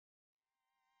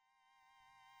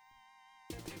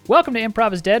Welcome to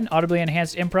Improv is Dead, an audibly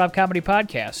enhanced improv comedy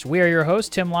podcast. We are your hosts,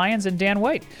 Tim Lyons and Dan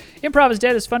White. Improv is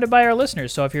Dead is funded by our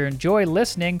listeners, so if you enjoy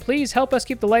listening, please help us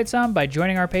keep the lights on by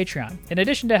joining our Patreon. In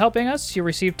addition to helping us, you'll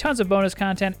receive tons of bonus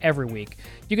content every week.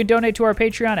 You can donate to our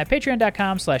Patreon at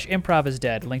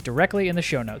patreon.com/improvisdead, linked directly in the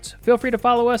show notes. Feel free to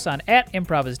follow us on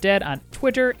 @improvisdead on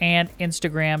Twitter and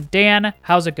Instagram. Dan,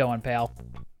 how's it going, pal?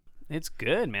 It's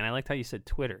good, man. I liked how you said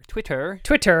Twitter. Twitter.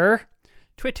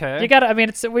 You gotta. I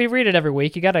mean, we read it every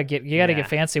week. You gotta get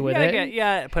fancy with it.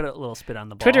 Yeah, put a little spit on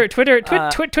the ball.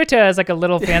 Twitter is like a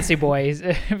little fancy boy. He's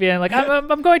being like,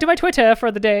 I'm going to my Twitter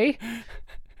for the day.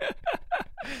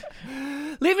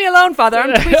 Leave me alone, Father.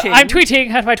 I'm tweeting. I'm tweeting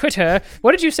at my Twitter.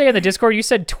 What did you say in the Discord? You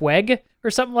said tweg or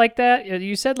something like that.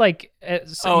 You said like.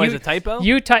 As a typo?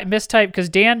 You mistyped because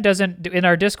Dan doesn't in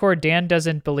our Discord. Dan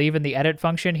doesn't believe in the edit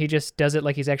function. He just does it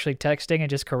like he's actually texting and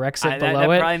just corrects it below that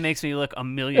it. Probably makes me look a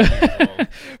million years old.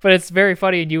 But it's very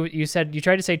funny. And you said you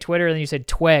tried to say Twitter and then you said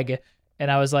tweg. And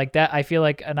I was like that. I feel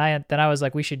like, and I was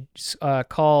like, we should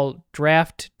call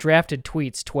drafted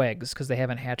tweets twigs because they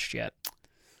haven't hatched yet.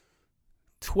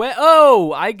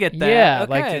 I get that. Yeah,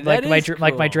 okay,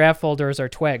 like my draft folders are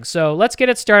twigs. So let's get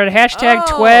it started. Hashtag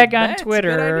tweg on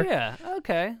Twitter. Good idea.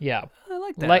 Okay. Yeah. I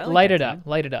like that. Light it up.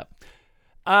 Light it up.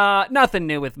 Nothing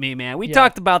new with me, man. We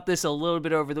talked about this a little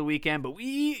bit over the weekend, but we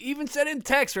even said in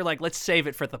text, we're like, let's save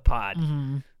it for the pod.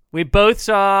 Mm-hmm. We both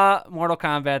saw Mortal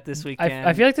Kombat this weekend.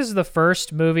 I feel like this is the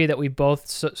first movie that we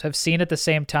both have seen at the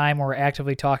same time where we're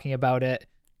actively talking about it.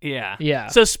 Yeah.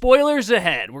 So spoilers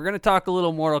ahead. We're going to talk a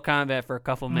little Mortal Kombat for a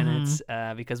couple minutes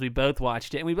because we both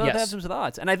watched it and we both have some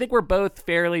thoughts. And I think we're both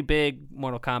fairly big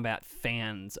Mortal Kombat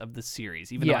fans of the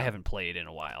series, even though I haven't played in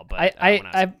a while. But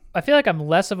I feel like I'm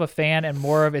less of a fan and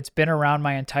more of it's been around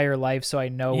my entire life, so I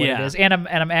know what it is. And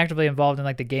I'm actively involved in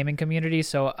like the gaming community,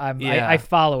 so I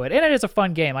follow it. And it is a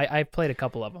fun game. I've played a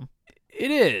couple of them. It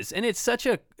is, and it's such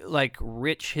a like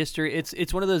rich history.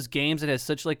 It's one of those games that has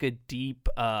such like a deep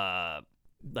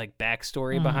like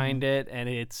backstory behind it, and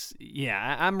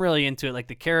I'm really into it. Like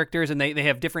the characters, and they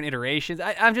have different iterations.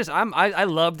 I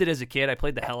loved it as a kid. I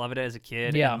played the hell of it as a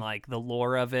kid, and like the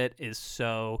lore of it is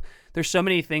so. There's so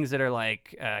many things that are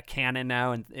like canon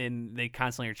now, and they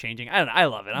constantly are changing. I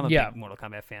love it. I'm a big Mortal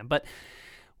Kombat fan, but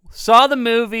saw the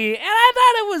movie, and I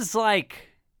thought it was like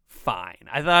fine.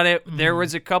 I thought there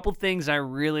was a couple things I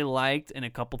really liked, and a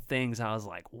couple things I was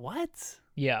like, what?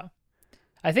 Yeah.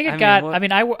 I think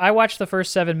I watched the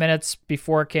first 7 minutes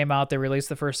before it came out. They released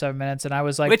the first 7 minutes, and I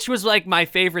was like... Which was like my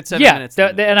favorite 7 minutes.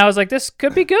 And I was like, this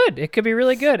could be good. It could be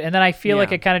really good. And then I feel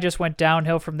like it kind of just went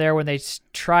downhill from there when they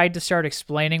tried to start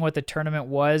explaining what the tournament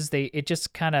was. It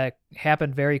just kind of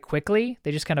happened very quickly.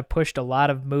 They just kind of pushed a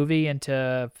lot of movie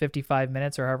into 55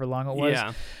 minutes or however long it was.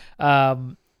 Yeah.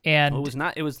 And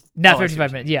it was not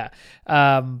 55 minutes. Yeah.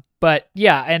 But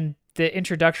yeah, and the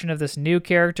introduction of this new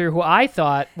character who I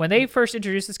thought when they first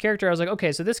introduced this character, I was like,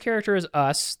 okay, so this character is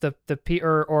us,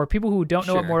 or people who don't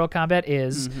know what Mortal Kombat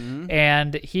is,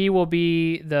 and he will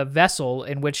be the vessel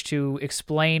in which to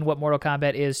explain what Mortal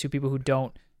Kombat is to people who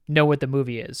don't know what the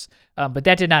movie is. But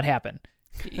that did not happen.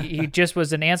 He just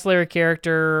was an ancillary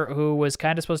character who was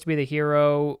kind of supposed to be the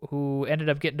hero who ended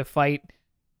up getting to fight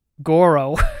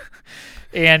Goro.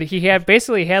 And he had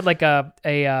like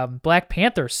a Black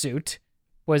Panther suit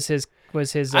was his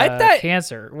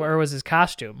cancer, or was his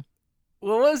costume.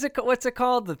 What's it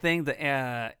called? The thing,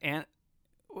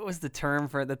 what was the term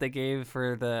for that they gave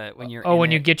for when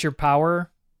you get your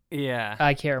power? Yeah.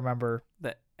 I can't remember.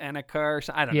 The Anacar or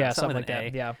something. I don't know. Something like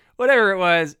that. Yeah. Whatever it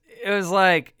was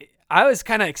like, I was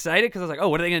kind of excited because I was like, oh,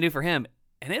 what are they going to do for him?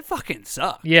 And it fucking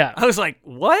sucked. Yeah. I was like,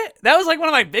 what? That was like one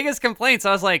of my biggest complaints.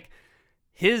 I was like,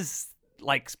 his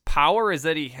like power is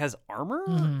that he has armor?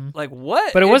 Like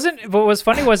what? But what was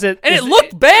funny was it... And it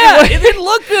looked bad. It didn't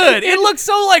look good. It looked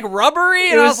so like rubbery,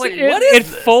 and I was like, what is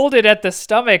this? It folded at the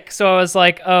stomach, so I was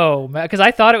like, oh, because I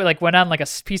thought it like went on like a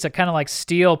piece of kind of like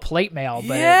steel plate mail,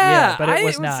 but it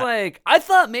was not. Like, I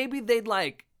thought maybe they'd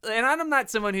like... And I'm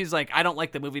not someone who's like, I don't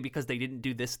like the movie because they didn't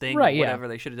do this thing or whatever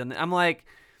they should have done. I'm like...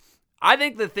 I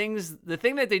think the thing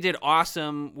that they did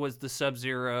awesome was the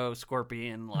Sub-Zero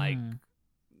Scorpion like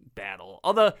battle.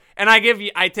 Although, and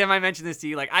Tim, I mentioned this to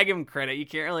you, like I give him credit. You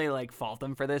can't really like fault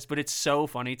them for this, but it's so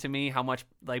funny to me how much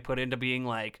they put into being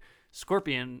like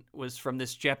Scorpion was from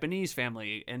this Japanese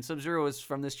family and Sub-Zero was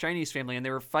from this Chinese family, and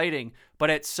they were fighting, but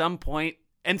at some point.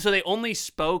 And so they only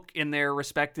spoke in their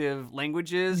respective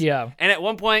languages. Yeah. And at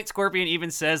one point, Scorpion even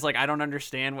says, like, I don't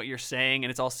understand what you're saying, and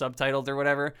it's all subtitled or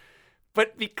whatever.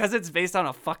 But because it's based on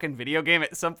a fucking video game,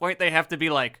 at some point they have to be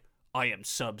like, I am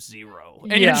Sub-Zero.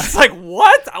 And you're just like,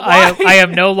 what? Why? I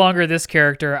am no longer this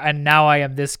character, and now I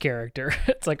am this character.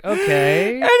 It's like,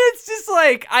 okay. And it's just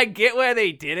like, I get why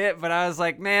they did it, but I was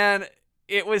like, man,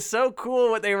 it was so cool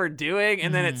what they were doing.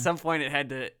 And then at some point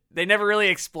they never really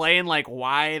explained like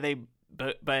why they,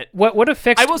 but what would have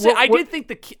fixed? I will say,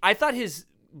 I thought his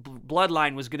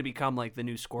bloodline was going to become like the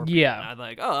new Scorpion. Yeah. I was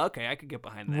like, oh, okay, I could get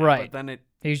behind that. Right. But then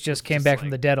he just came back from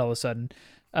the dead all of a sudden.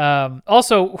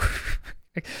 Also,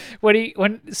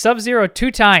 when Sub-Zero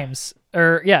two times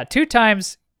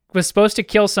was supposed to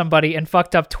kill somebody and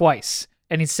fucked up twice.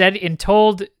 And he said and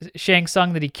told Shang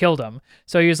Tsung that he killed him.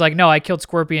 So he was like, no, I killed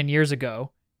Scorpion years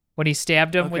ago when he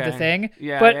stabbed him with the thing.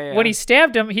 But when he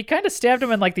stabbed him, he kind of stabbed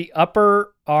him in like the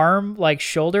upper arm, like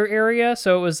shoulder area.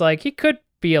 So it was like he could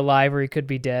be alive or he could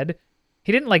be dead.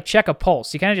 He didn't like check a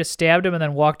pulse. He kind of just stabbed him and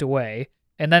then walked away.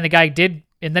 And then he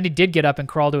did get up and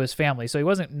crawl to his family. So he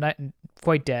wasn't not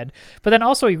quite dead. But then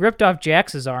also he ripped off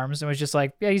Jax's arms and was just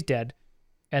like, yeah, he's dead.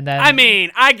 And then I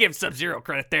mean, I give Sub-Zero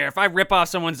credit there. If I rip off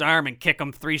someone's arm and kick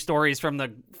him 3 stories from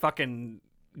the fucking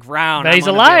ground, but he's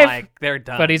alive. Like, they're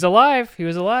done. But he's alive. He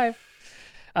was alive.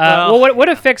 Well, what would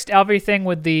have fixed everything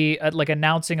with the like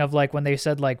announcing of like when they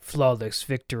said like flawless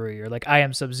victory or like I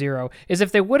am Sub-Zero is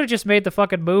if they would have just made the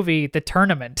fucking movie the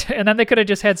tournament and then they could have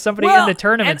just had somebody in the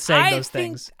tournament saying those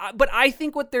things. But I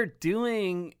think what they're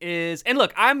doing is, and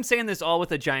look, I'm saying this all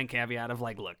with a giant caveat of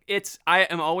like, look, I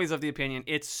am always of the opinion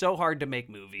it's so hard to make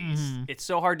movies. Mm-hmm. It's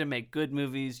so hard to make good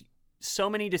movies. So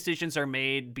many decisions are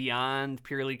made beyond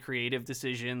purely creative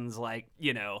decisions, like,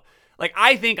 you know. Like,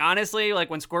 I think, honestly, like,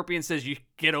 when Scorpion says, you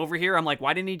get over here, I'm like,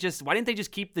 why didn't they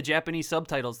just keep the Japanese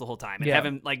subtitles the whole time? And have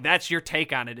him, like, that's your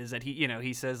take on it, is that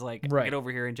he says, like, get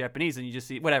over here in Japanese, and you just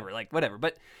see, whatever.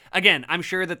 But, again, I'm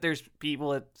sure that there's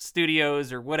people at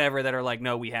studios or whatever that are like,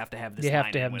 no, we have to have this line. You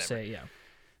have to have him say, yeah.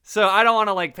 So I don't want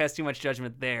to, like, pass too much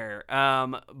judgment there.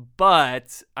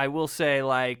 But I will say,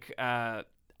 like, I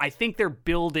think they're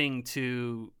building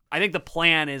to... I think the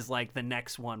plan is like the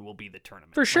next one will be the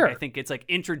tournament. For sure. Like, I think it's like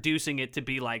introducing it to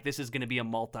be like, this is going to be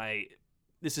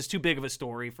this is too big of a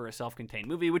story for a self-contained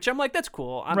movie, which I'm like, that's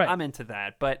cool. I'm into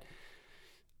that. But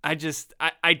I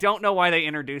don't know why they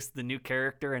introduced the new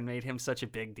character and made him such a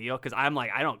big deal. Cause I'm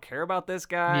like, I don't care about this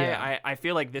guy. Yeah. I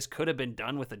feel like this could have been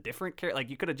done with a different character. Like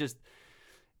you could have just,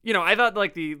 you know, I thought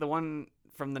like the one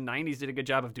from the 90s did a good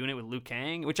job of doing it with Liu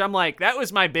Kang, which I'm like, that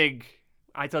was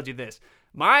I told you this.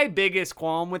 My biggest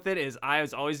qualm with it is I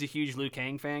was always a huge Liu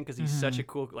Kang fan because he's such a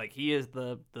cool, like he is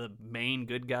the main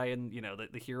good guy and you know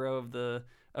the hero of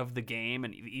the game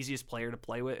and the easiest player to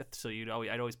play with. So I'd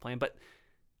always play him. But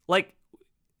like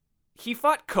he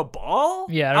fought Cabal.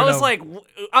 Yeah,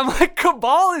 I'm like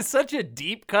Cabal is such a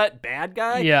deep cut bad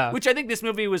guy. Yeah, which I think this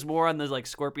movie was more on the like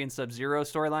Scorpion Sub-Zero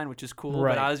storyline, which is cool.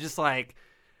 Right. But I was just like,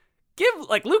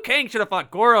 Liu Kang should have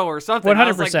fought Goro or something.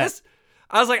 100%.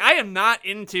 I was like,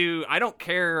 I don't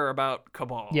care about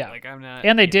Cabal. Yeah. Like, I'm not.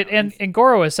 And they did, and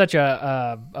Goro is such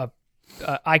a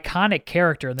iconic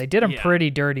character, and they did him pretty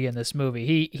dirty in this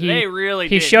movie. They really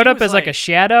did. He showed up as like a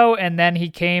shadow, and then he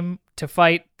came to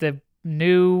fight the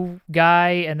new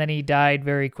guy, and then he died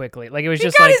very quickly. Like, it was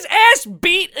just like... He got his ass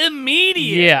beat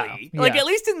immediately. Yeah. Like, at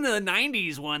least in the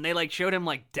 90s one, they like showed him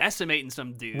like decimating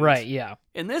some dudes. Right, yeah.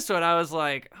 In this one, I was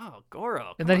like, oh,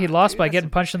 Goro. And then he lost by getting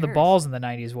punched in the balls in the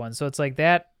 90s one. So it's like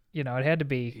that, you know, it had to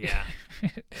be... Yeah.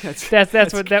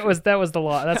 that was the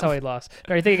law. That's how he lost.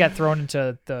 Or I think he got thrown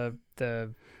into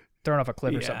thrown off a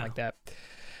cliff or something like that.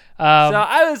 So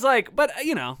I was like, but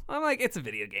you know, I'm like, it's a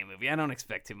video game movie. I don't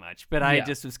expect too much, but I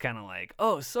just was kind of like,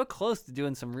 oh, so close to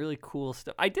doing some really cool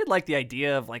stuff. I did like the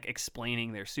idea of like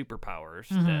explaining their superpowers.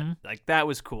 That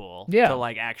was cool. Yeah. To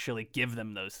like actually give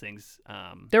them those things.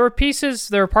 There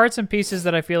were parts and pieces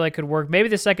that I feel like could work. Maybe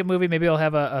the second movie, maybe I'll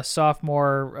have a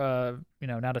sophomore,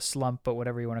 not a slump, but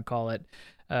whatever you want to call it.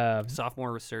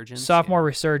 Sophomore resurgence.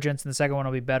 Resurgence, and the second one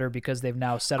will be better because they've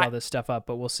now set all this stuff up,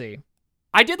 but we'll see.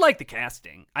 I did like the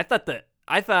casting. I thought the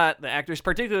actors,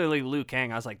 particularly Liu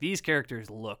Kang, I was like, these characters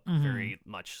look very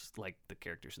much like the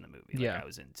characters in the movie. Yeah. Like, I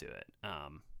was into it.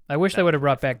 I wish they would have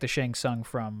brought back the Shang Tsung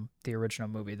from the original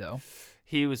movie, though.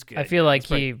 He was good. I feel like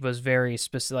he was very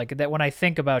specific. Like that, when I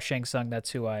think about Shang Tsung,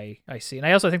 that's who I see. And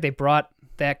I also think they brought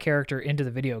that character into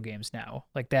the video games now.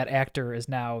 Like that actor is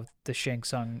now the Shang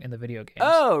Tsung in the video games.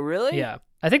 Oh, really? Yeah.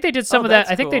 I think they did some of that.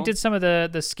 I think they cool. did some of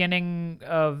the skinning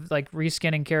of like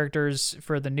reskinning characters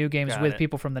for the new games with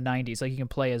people from the 90s. Like you can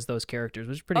play as those characters,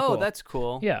 which is pretty cool. Oh, that's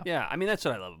cool. Yeah. Yeah. I mean, that's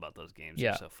what I love about those games.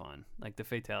 Yeah. They're so fun. Like the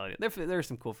fatality. There's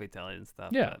some cool fatalities and stuff.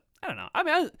 Yeah. But I don't know. I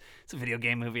mean, it's a video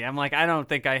game movie. I'm like, I don't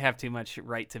think I have too much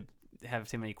right have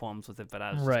too many qualms with it, but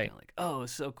I was just Right. kinda like, oh,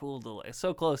 it's so cool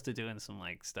so close to doing some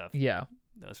like stuff. Yeah.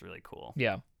 That was really cool.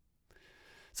 Yeah.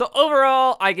 So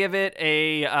overall, I give it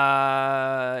a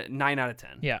 9 out of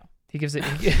 10. Yeah. He gives it.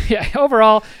 Yeah.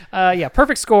 Overall,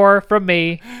 perfect score from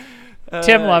me.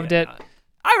 Tim loved it.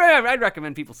 I'd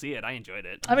recommend people see it. I enjoyed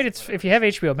it. I mean, it's if you have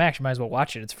HBO Max, you might as well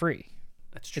watch it. It's free.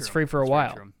 That's true. It's free for a That's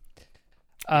while. very true.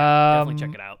 Yeah, definitely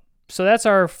check it out. So that's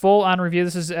our full on review.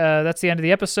 This is that's the end of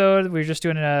the episode. We're just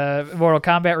doing a Mortal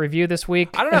Kombat review this week.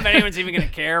 I don't know if anyone's even gonna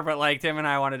care, but like Tim and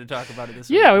I wanted to talk about it this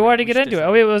week. Yeah, we wanted to get into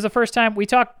it. It was the first time we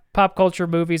talked pop culture,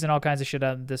 movies, and all kinds of shit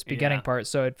on this beginning part,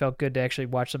 so it felt good to actually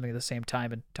watch something at the same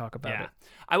time and talk about it.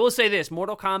 I will say this: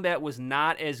 Mortal Kombat was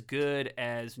not as good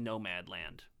as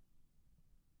Nomadland.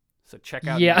 So check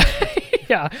out. Yeah,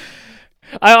 yeah.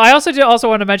 I also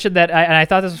want to mention that, and I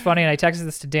thought this was funny, and I texted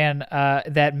this to Dan,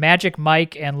 that Magic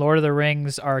Mike and Lord of the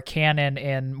Rings are canon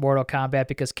in Mortal Kombat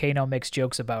because Kano makes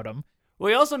jokes about them. Well,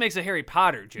 he also makes a Harry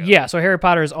Potter joke. Yeah, so Harry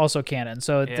Potter is also canon.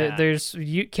 So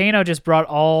Kano just brought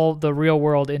all the real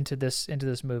world into this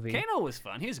movie. Kano was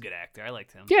fun. He was a good actor. I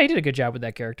liked him. Yeah, he did a good job with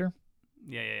that character.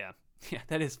 Yeah,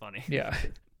 that is funny. Yeah.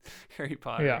 Harry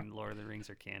Potter and Lord of the Rings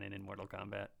are canon in Mortal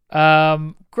Kombat.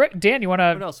 Great, Dan. You want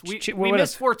to? What else? We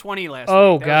missed 420 last week.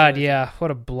 Oh God, yeah. What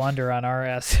a blunder on our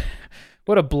ass.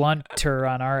 What a blunter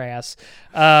on our ass.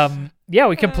 Yeah,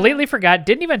 we completely forgot.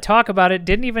 Didn't even talk about it.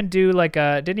 Didn't even do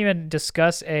didn't even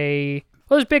discuss a.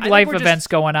 Well, there's big life events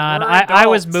going on. I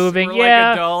was moving. We're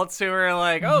like adults who are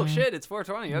like, oh shit, it's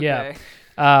 420. Okay.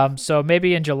 Yeah. So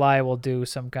maybe in July we'll do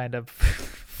some kind of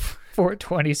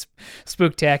 420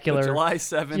 spooktacular. July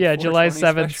 7th. Yeah, July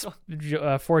 7th,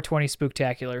 420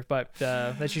 spooktacular. But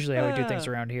that's usually how we do things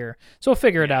around here. So we'll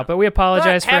figure it out. But we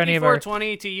apologize for any of our. Happy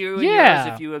 420 to you and yours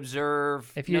if you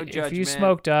observe. If no judgment. If you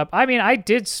smoked up. I mean, I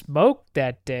did smoke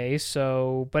that day,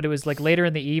 but it was like later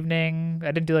in the evening.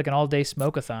 I didn't do like an all-day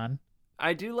smoke-a-thon.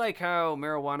 I do like how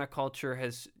marijuana culture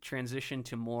has transitioned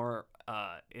to more.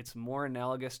 It's more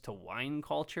analogous to wine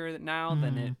culture now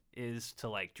than it is to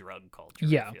like drug culture.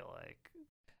 Yeah. I feel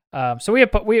like. So we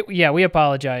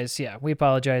apologize. Yeah, we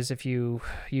apologize if you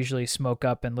usually smoke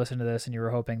up and listen to this, and you were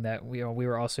hoping that we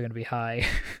were also going to be high.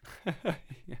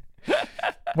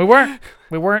 We weren't.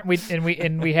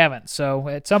 We haven't. So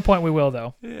at some point we will,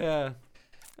 though. Yeah.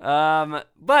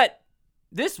 But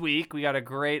this week we got a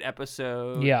great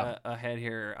episode ahead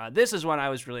here. This is one I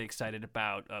was really excited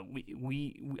about.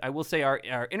 I will say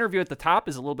our interview at the top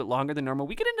is a little bit longer than normal.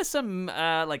 We get into some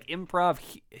like improv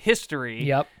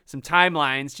history, some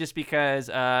timelines, just because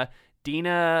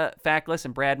Dina Fackless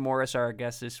and Brad Morris are our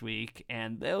guests this week,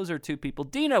 and those are two people.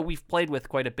 Dina we've played with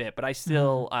quite a bit, but I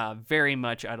still very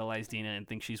much idolize Dina and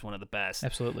think she's one of the best.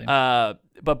 Absolutely.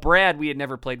 But Brad we had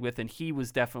never played with, and he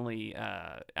was definitely,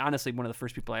 honestly, one of the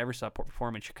first people I ever saw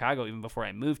perform in Chicago, even before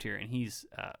I moved here, and he's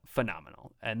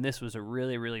phenomenal. And this was a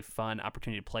really, really fun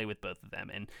opportunity to play with both of them,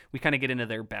 and we kind of get into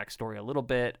their backstory a little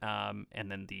bit,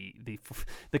 and then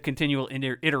the continual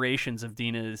iterations of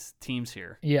Dina's teams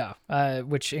here. Yeah,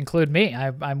 which include me.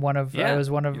 I'm one of. I was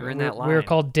one of. You're in that line. We were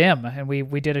called Dim, and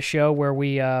we did a show where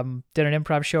we did an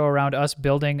improv show around us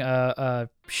building a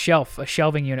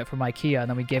shelving unit from IKEA, and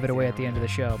then we gave it away at the end of the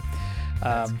show.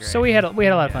 So we had a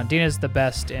lot of fun. Dina's the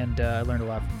best, and I learned a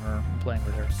lot from her playing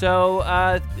with her. So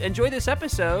enjoy this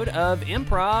episode of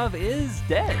Improv is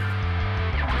Dead.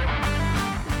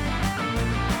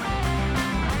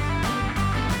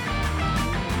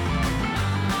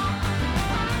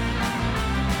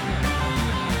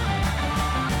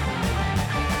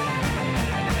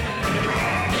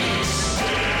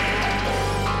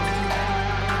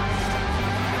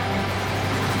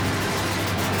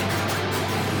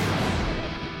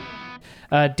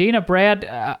 Dina,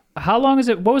 Brad, how long is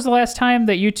it? What was the last time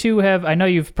that you two have? I know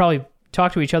you've probably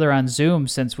talked to each other on Zoom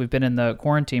since we've been in the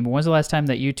quarantine, but when's the last time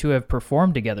that you two have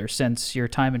performed together since your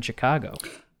time in Chicago?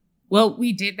 Well,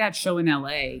 we did that show in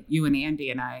LA, you and Andy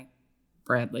and I,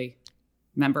 Bradley.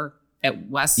 Remember? At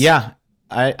West? Yeah,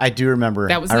 I do remember.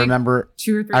 That was 2 or 3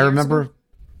 years ago?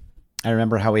 I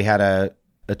remember how we had a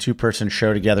 2-person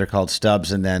show together called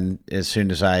Stubbs, and then as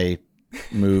soon as I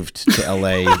moved to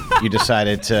LA, you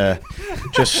decided to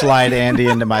just slide Andy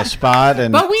into my spot.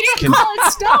 But we didn't call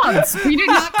it Stubbs. We did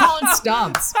not call it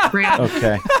Stubbs, Brad.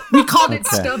 Okay. We called it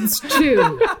Stubbs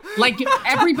 2. Like,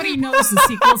 everybody knows the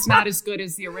sequel's not as good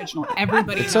as the original.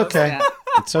 Everybody knows that.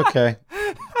 It's okay.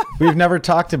 We've never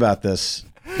talked about this.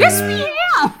 Yes, we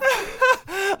have.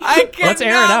 I cannot Let's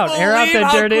air it out. Air out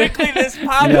the dirty. How quickly this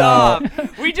popped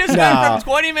off. We just went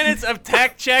from 20 minutes of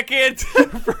tech check-ins to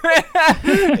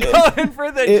going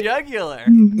for the jugular.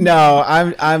 No,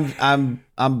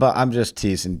 I'm just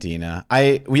teasing Dina.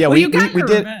 You got your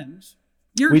revenge.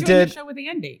 You're doing a show with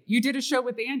Andy. You did a show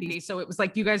with Andy. So it was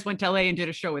like you guys went to LA and did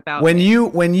a show without me.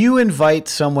 When you invite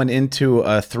someone into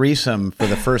a threesome for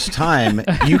the first time,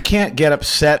 you can't get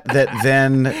upset that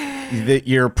then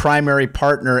your primary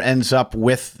partner ends up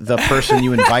with the person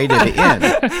you invited in.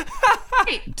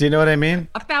 Do you know what I mean?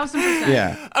 1,000%.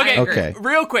 Yeah. Okay.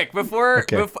 Real quick before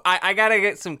I gotta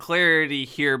get some clarity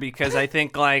here because I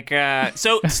think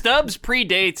so Stubbs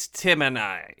predates Tim and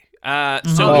I.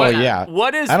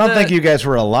 What is? I don't think you guys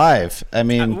were alive. I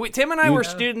mean, Tim and I were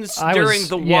students during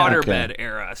the waterbed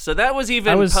era, so that was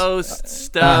even post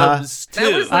Stubbs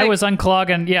too. I was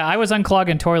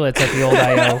unclogging toilets at the old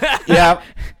IO.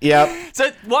 Yep. So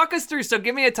walk us through. So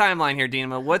give me a timeline here,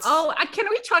 Dina. Can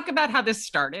we talk about how this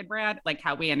started, Brad? Like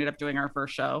how we ended up doing our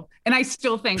first show, and I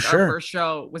still think our first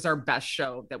show was our best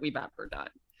show that we've ever done.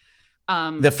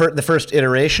 The first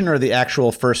iteration or the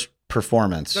actual first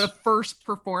performance? The first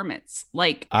performance.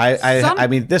 Like I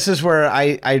mean, this is where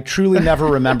I truly never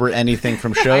remember anything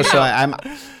from shows, so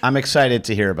I'm excited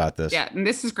to hear about this. Yeah, and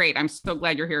this is great. I'm so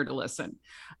glad you're here to listen.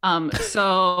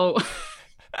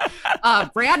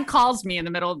 Brad calls me in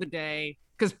the middle of the day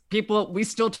because we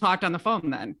still talked on the phone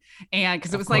then, and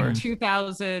because it was like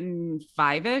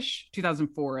 2005-ish,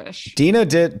 2004-ish. Dina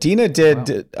did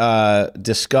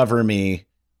discover me.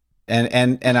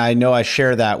 And I know I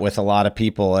share that with a lot of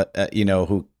people,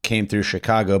 who came through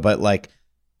Chicago. But like,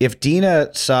 if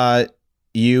Dina saw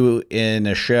you in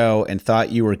a show and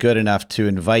thought you were good enough to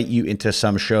invite you into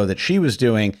some show that she was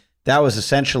doing, was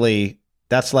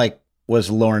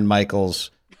Lorne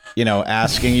Michaels,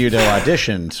 asking you to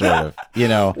audition, sort of,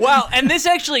 Well, and this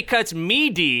actually cuts me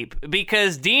deep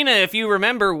because Dina, if you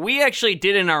remember, we actually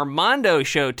did an Armando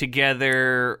show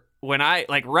together. When I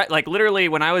literally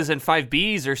when I was in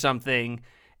 5Bs or something,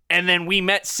 and then we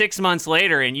met 6 months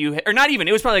later, and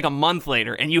it was probably like a month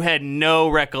later, and you had no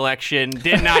recollection,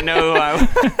 did not know.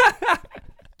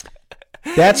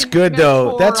 That's good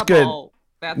though. That's good. No,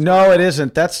 horrible. it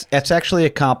isn't. That's actually a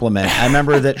compliment. I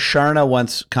remember that Sharna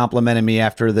once complimented me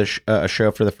after a show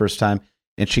for the first time,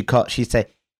 and she said,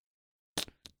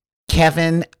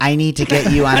 "Kevin, I need to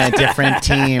get you on a different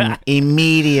team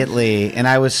immediately." And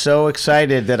I was so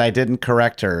excited that I didn't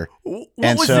correct her. What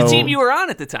was the team you were on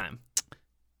at the time?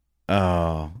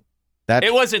 Oh,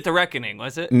 it wasn't The Reckoning,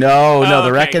 was it? No,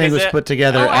 The Reckoning was put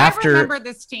together after. I remember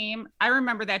this team. I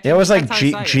remember that team. It was like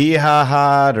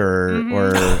Jihad or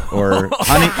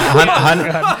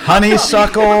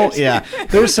Honeysuckle. Yeah,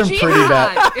 there's some pretty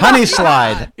bad.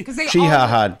 Honeyslide.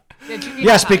 Jihad.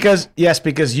 Yes,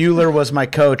 because Euler was my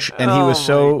coach, and he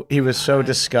was so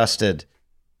disgusted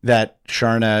that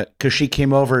Sharna, because she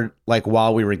came over like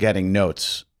while we were getting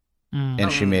notes,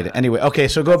 and she made it anyway. Okay,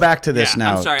 so go back to this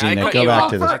now, I'm sorry, Dina. I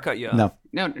cut you off.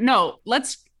 No.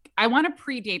 I want to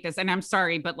predate this, and I'm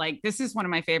sorry, but like this is one of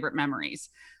my favorite memories.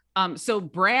 So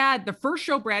Brad, the first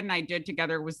show Brad and I did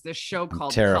together was this show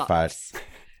called Terrified. Cups.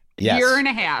 Yes. Year and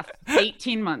a half,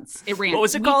 18 months. It ran. What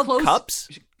was it called? Cups?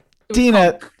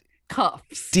 Dina.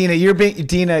 Cuffs. Dina, you're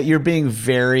being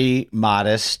very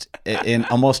modest in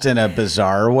almost in a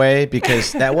bizarre way,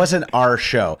 because that wasn't our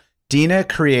show. Dina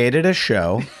created a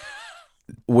show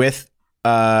with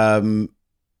Rebecca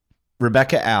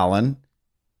Allen,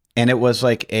 and it was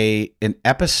like an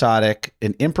episodic,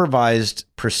 an improvised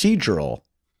procedural,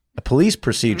 a police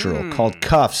procedural called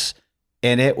Cuffs,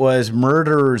 and it was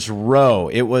Murderer's Row.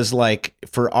 It was like,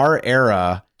 for our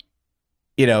era,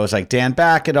 it was like Dan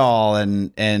Bacadol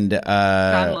and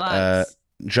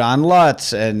John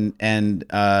Lutz and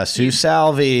Sue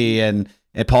Salvi and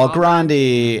Paul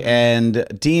Grandi and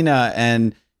Dina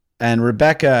and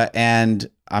Rebecca, and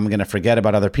I'm gonna forget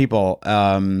about other people.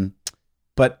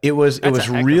 But it was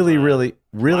really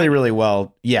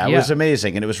well. Yeah, it was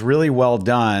amazing, and it was really well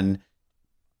done.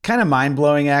 Kind of mind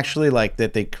blowing, actually, like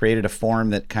that they created a form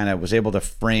that kind of was able to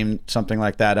frame something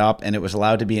like that up, and it was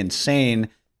allowed to be insane.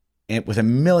 With a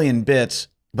million bits,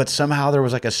 but somehow there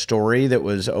was like a story that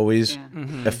was always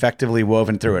effectively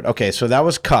woven through it. Okay, so that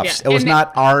was Cuffs. It was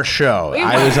not our show.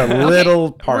 I was a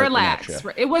little part of that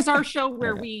show. It was our show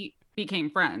where we became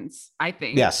friends, I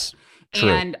think. Yes, true.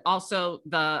 And also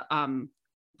the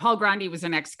Paul Grandi was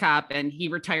an ex-cop, and he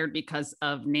retired because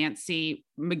of Nancy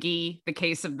McGee, the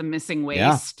case of the missing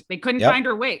waist. Yeah. They couldn't find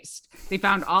her waist. They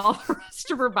found all the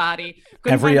rest of her body.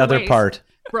 Every other part.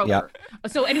 Broke her.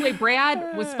 So anyway,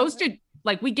 Brad was supposed to,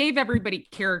 like, we gave everybody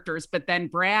characters, but then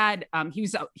Brad,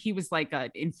 he was like an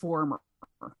informer.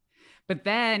 But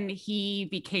then he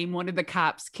became one of the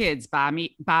cops' kids,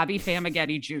 Bobby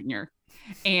Famagetti Jr.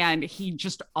 And he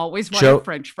just always wanted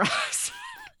French fries.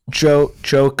 Joe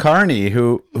Carney,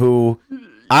 who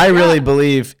I really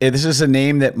believe, this is a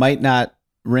name that might not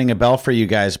ring a bell for you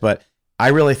guys, but I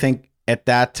really think at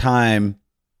that time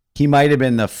he might have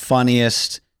been the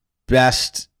funniest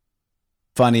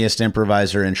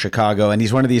improviser in Chicago. And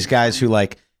he's one of these guys who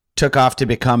like took off to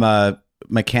become a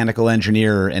mechanical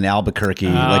engineer in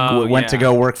Albuquerque, went to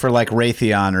go work for like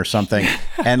Raytheon or something.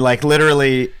 And like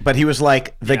literally, but he was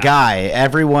like the guy,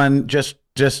 everyone just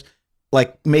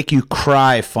like make you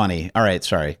cry funny. All right.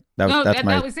 Sorry.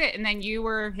 That was it. And then you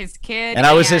were his kid. And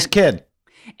I was his kid.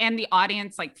 And the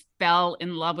audience like fell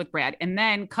in love with Brad. And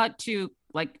then cut to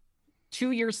like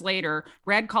 2 years later,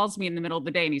 Brad calls me in the middle of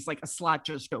the day and he's like, a slot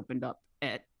just opened up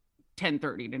at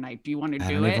 10:30 tonight. Do you want to do it?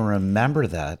 I don't even remember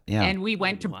that. Yeah. And we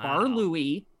went to Bar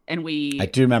Louie and I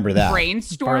do remember that.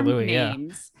 Brainstormed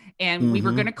names and we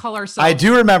were going to call ourselves. I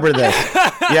do remember this.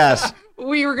 Yes.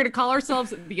 We were going to call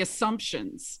ourselves the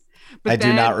Assumptions. But I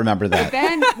do not remember that. But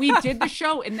then we did the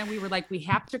show and then we were like, we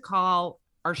have to call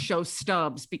our show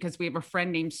Stubbs because we have a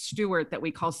friend named Stuart that we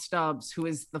call Stubbs, who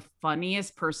is the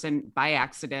funniest person by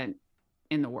accident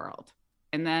in the world.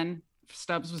 And then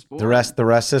Stubbs was born. The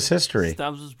rest is history.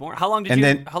 Stubbs was born. How long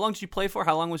did you play for?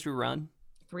 How long was your run?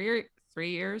 3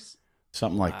 years.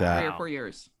 Something like that. 3 or 4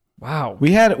 years. Wow.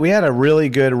 We had a really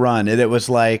good run. And it was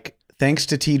like, thanks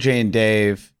to TJ and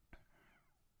Dave,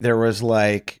 there was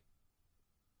like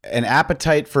an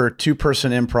appetite for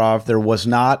 2-person improv. There was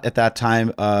not at that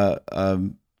time a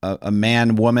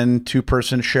man-woman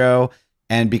 2-person show.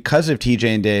 And because of TJ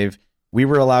and Dave, we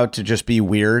were allowed to just be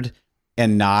weird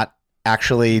and not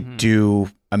actually do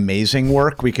amazing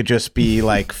work. We could just be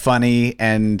like funny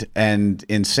and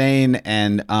insane.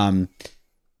 And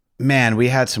man, we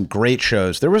had some great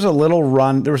shows. There was a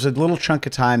little chunk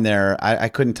of time there. I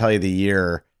couldn't tell you the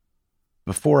year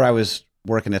before I was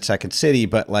working at Second City,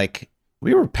 but like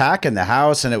we were packing the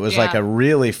house and it was like a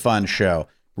really fun show.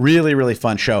 Really, really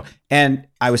fun show. And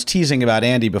I was teasing about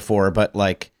Andy before, but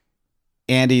like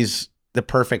Andy's the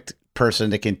perfect person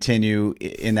to continue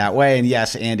in that way. And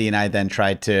yes, Andy and I then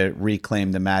tried to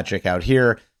reclaim the magic out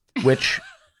here, which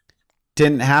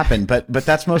didn't happen. But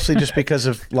that's mostly just because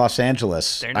of Los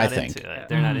Angeles. They're not I think. into it.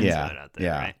 They're not into it out there.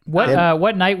 Yeah. Right?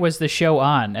 What night was the show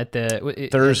on at the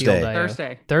Thursday?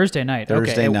 Thursday night.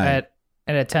 Thursday night.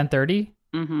 At 10:30.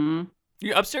 Mm-hmm.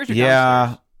 You upstairs or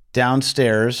downstairs?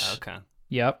 Downstairs. Okay.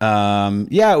 Yep.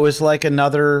 It was like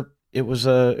another. It was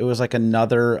like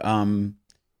another.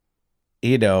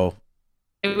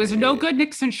 It was No Good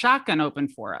Nixon Shotgun open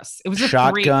for us. It was a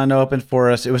Shotgun open for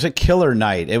us. It was a killer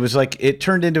night. It was like it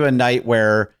turned into a night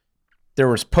where there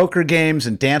was poker games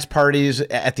and dance parties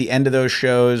at the end of those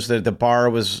shows. The bar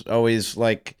was always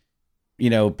like,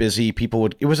 busy.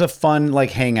 It was a fun like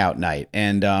hangout night.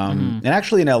 And and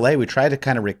actually in LA, we tried to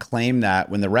kind of reclaim that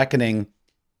when The Reckoning,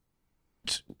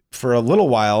 for a little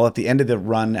while at the end of the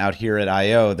run out here at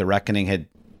IO, The Reckoning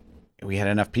we had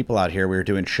enough people out here. We were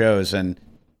doing shows and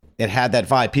it had that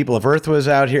vibe. People of Earth was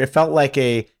out here. It felt like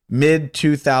a mid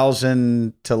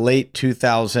 2000 to late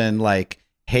 2000 like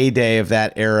heyday of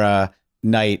that era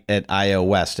night at IO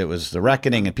West. It was The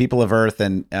Reckoning and People of Earth,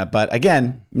 and but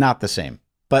again, not the same.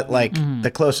 But like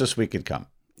the closest we could come.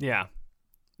 Yeah.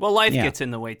 Well, life gets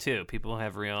in the way too. People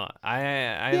have real.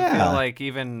 I feel like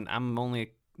even I'm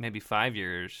only maybe 5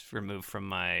 years removed from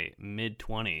my mid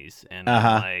 20s, and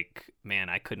I'm like, man,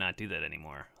 I could not do that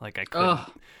anymore. Like I couldn't.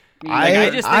 I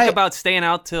just think about staying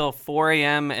out till 4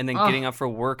 a.m. and then getting up for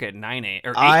work at 9 a.m.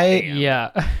 or 8 a.m.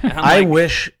 Yeah.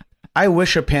 I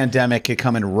wish a pandemic had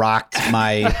come and rocked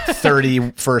my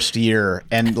 31st year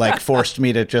and like forced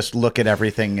me to just look at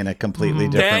everything in a completely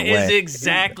different way. That is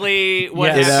exactly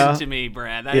what happened to me,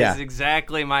 Brad. That is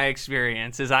exactly my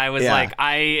experience. Is I was like,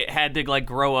 I had to like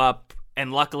grow up.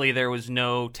 And luckily, there was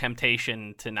no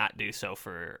temptation to not do so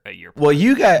for a year. Well,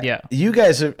 you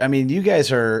guys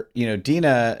are,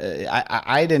 Dina,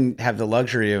 I didn't have the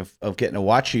luxury of getting to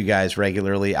watch you guys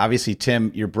regularly. Obviously, Tim,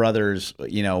 your brother's,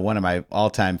 one of my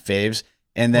all-time faves.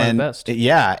 And then, one of the best.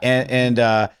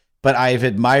 Yeah. But I've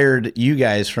admired you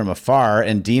guys from afar,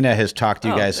 and Dina has talked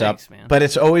you guys up. Man. But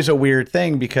it's always a weird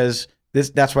thing because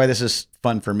that's why this is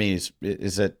fun for me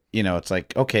is that, it's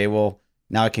like, okay, well,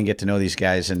 now I can get to know these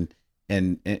guys and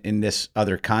in this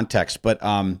other context, but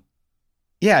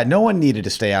no one needed to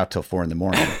stay out till 4 a.m.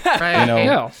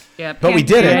 Right. But we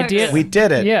did it. We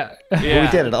did it. Yeah.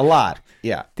 We did it a lot.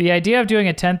 Yeah. The idea of doing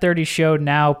a 10:30 show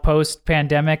now post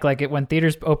pandemic, like when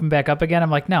theaters open back up again,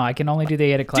 I'm like, no, I can only do the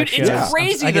 8 o'clock shows. It's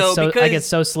crazy because I get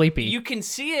so sleepy. You can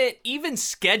see it even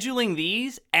scheduling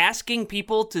these, asking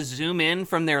people to zoom in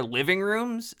from their living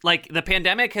rooms. Like the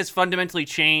pandemic has fundamentally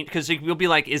changed because you'll be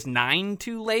like, is 9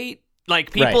 too late?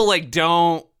 Like people like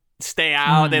don't stay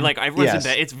out. They everyone's Yes.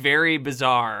 in bed. It's very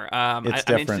bizarre. I'm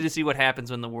different. interested to see what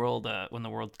happens when the world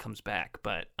comes back.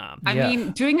 But I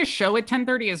mean, doing a show at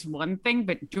 10:30 is one thing,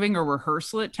 but doing a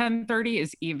rehearsal at 10:30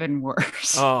 is even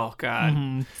worse. oh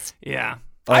god, yeah.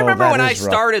 Oh, I remember that when I is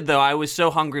rough. started though, I was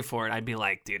so hungry for it. I'd be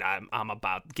like, dude, I'm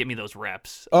about give me those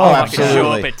reps. Oh, I could show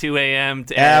absolutely. up at 2 a.m.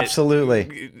 to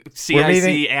Absolutely.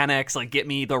 CIC Annex, give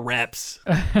me the reps.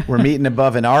 We're meeting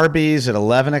above an Arby's at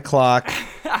 11 o'clock,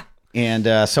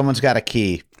 and someone's got a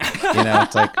key.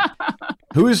 It's like,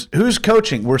 who's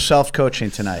coaching? We're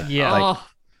self-coaching tonight. Yeah.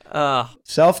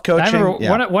 Self-coaching. I remember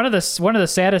yeah. one of the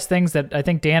saddest things that I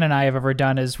think Dan and I have ever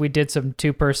done is we did some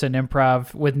 2-person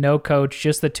improv with no coach,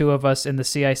 just the two of us in the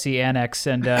CIC Annex,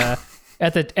 and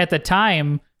at the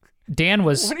time, Dan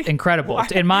was incredible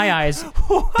in my eyes.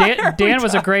 Dan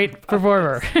was a great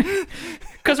performer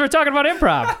because we're talking about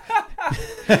improv.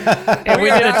 And we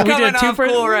did a 2-person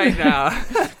cool right now.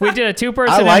 We did a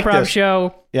 2-person like improv this.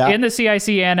 show Yeah. in the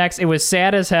CIC Annex. It was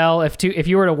sad as hell. If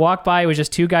you were to walk by, it was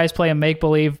just 2 guys playing make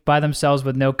believe by themselves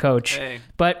with no coach. Hey.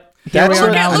 But here we That's are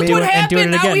okay, now look and what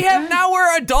doing it again. Now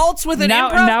we're adults with an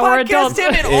Now- improv now we're podcast. adults.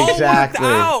 Damn it, all Exactly.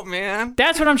 worked out, man.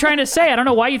 That's what I'm trying to say. I don't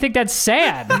know why you think that's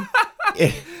sad.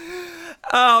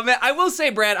 Oh man, I will say,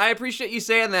 Brad, I appreciate you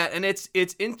saying that, and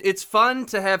it's fun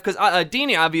to have because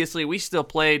Deanie, obviously, we still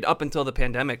played up until the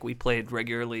pandemic. We played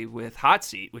regularly with Hot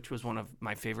Seat, which was one of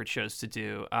my favorite shows to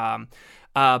do.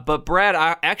 But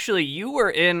Brad, you were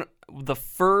in the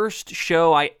first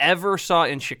show I ever saw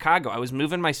in Chicago. I was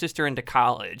moving my sister into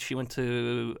college. She went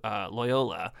to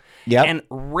Loyola. Yep. And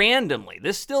randomly,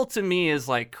 this still to me is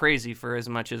crazy for as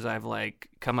much as I've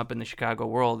come up in the Chicago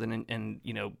world and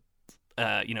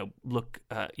look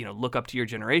up to your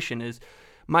generation. Is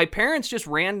my parents just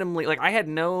randomly I had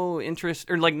no interest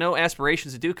or no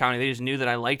aspirations to do comedy. They just knew that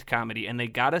I liked comedy, and they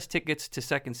got us tickets to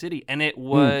Second City, and it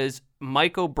was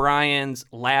Mike O'Brien's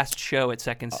last show at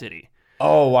Second City.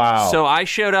 Oh, wow. So I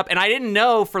showed up, and I didn't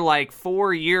know for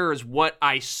 4 years what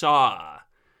I saw.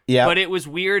 Yeah. But it was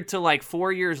weird to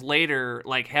 4 years later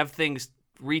have things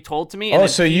retold to me. And Oh, then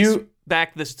so piece you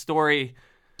back the story.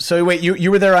 So wait,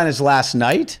 you were there on his last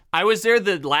night? I was there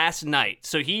the last night.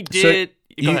 So he did.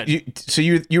 Go ahead.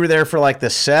 You were there for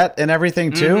the set and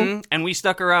everything too? Mhm. And we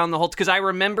stuck around the whole because I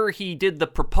remember he did the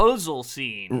proposal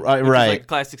scene, Right, which is, right. a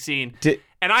classic scene.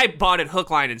 And I bought it hook,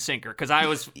 line, and sinker because I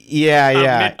was a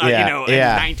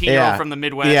 19-year-old from the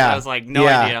Midwest. Yeah, I was no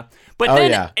yeah. idea. But Oh, then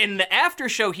yeah. in the after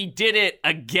show, he did it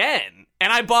again,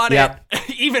 and I bought Yep. it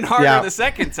even harder Yep. the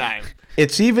second time.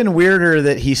 It's even weirder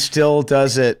that he still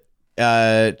does it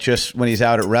just when he's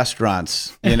out at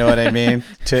restaurants. You know what I mean?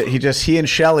 He and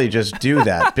Shelley just do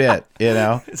that bit.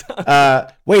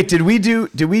 Wait, did we do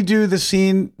the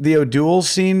scene, the O'Doul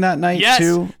scene that night Yes,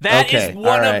 too? that is Okay, one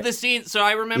all right. of the scenes. So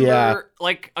I remember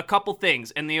a couple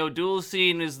things, and the O'Doul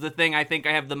scene is the thing I think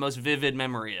I have the most vivid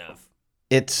memory of.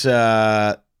 It's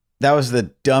that was the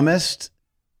dumbest,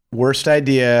 worst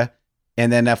idea,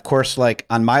 and then of course,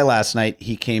 on my last night,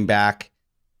 he came back,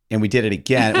 and we did it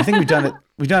again. I think we've done it.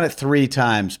 We've done it 3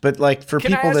 times, but for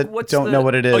Can I people ask that don't know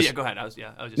what it is. Oh yeah, go ahead. I was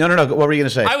just No. What were you gonna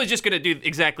say? I was just gonna do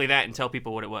exactly that and tell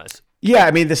people what it was. Yeah,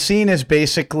 I mean, the scene is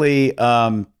basically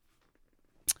a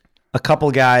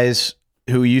couple guys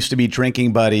who used to be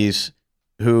drinking buddies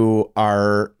who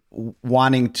are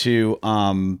wanting to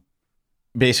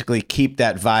basically keep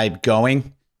that vibe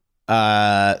going.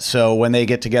 So when they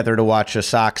get together to watch a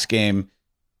Sox game,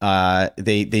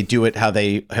 they do it how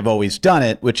they have always done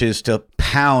it, which is to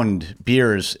pound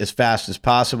beers as fast as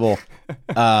possible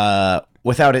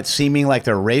without it seeming like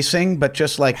they're racing, but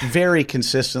just very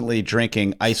consistently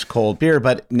drinking ice cold beer.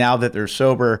 But now that they're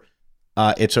sober,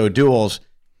 it's O'Doul's.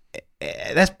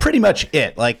 That's pretty much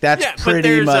it. That's but pretty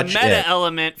there's much a meta it.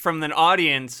 element from the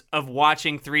audience of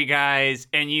watching 3 guys,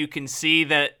 and you can see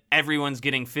that everyone's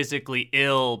getting physically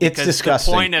ill It's because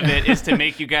disgusting. the point of it is to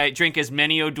make you guys drink as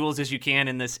many O'Doul's as you can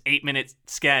in this 8-minute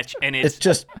sketch, and It's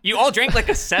just you all drank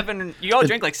 7. You all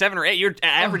drank 7 or 8. You're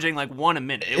averaging 1 a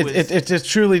minute. it's just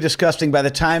truly disgusting. By the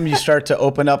time you start to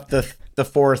open up the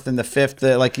 4th and the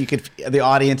 5th, the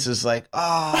audience is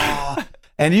oh.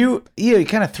 And you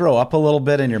kind of throw up a little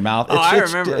bit in your mouth. I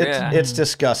remember. It's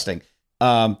disgusting.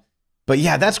 But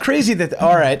yeah, that's crazy.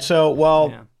 All right. So,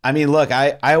 Yeah. I mean, look,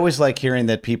 I always like hearing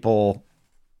that people,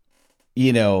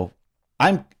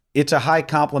 it's a high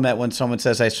compliment when someone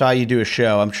says, I saw you do a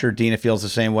show. I'm sure Dina feels the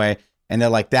same way. And they're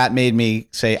like, that made me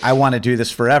say, I want to do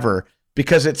this forever,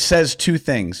 because it says 2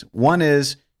 things. One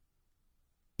is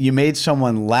you made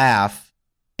someone laugh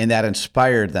and that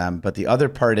inspired them. But the other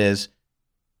part is,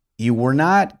 you were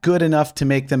not good enough to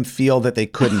make them feel that they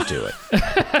couldn't do it.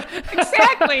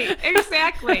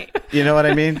 Exactly. You know what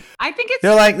I mean? I think it's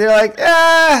They're like,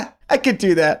 I could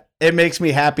do that. It makes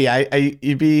me happy.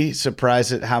 You'd be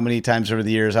surprised at how many times over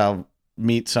the years I'll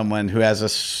meet someone who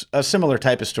has a similar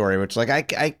type of story, which like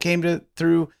I came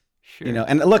through, Sure. you know,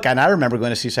 and look, and I remember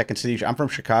going to see Second City. I'm from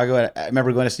Chicago. And I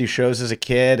remember going to see shows as a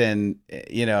kid, and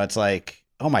you know, it's like,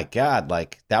 oh my God,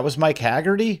 like that was Mike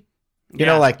Haggerty. You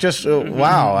know, like just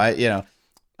wow.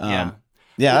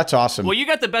 Yeah, that's awesome. Well, you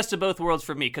got the best of both worlds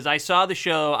for me because I saw the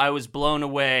show, I was blown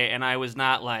away, and I was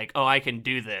not like, oh, I can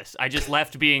do this. I just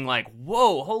left being like,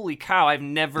 whoa, holy cow, I've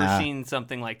never seen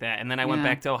something like that. And then I went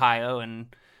back to Ohio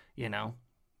and, you know.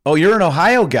 Oh, you're an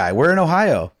Ohio guy. Where in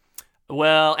Ohio?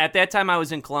 Well, at that time I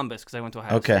was in Columbus because I went to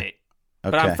Ohio State.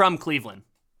 But I'm from Cleveland.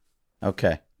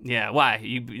 Okay. Yeah, why?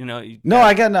 You know. No,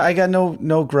 I got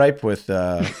no gripe with.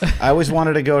 I always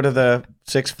wanted to go to the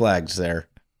Six Flags there.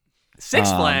 Six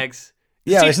Flags.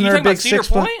 Yeah, isn't there a big Cedar Six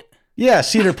Flags? Point? Yeah,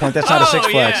 Cedar Point. That's not a Six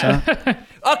Flags, huh?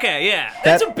 Okay, yeah.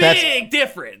 That's a big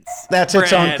difference. That's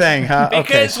its own thing, huh?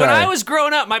 Because when I was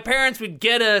growing up, my parents would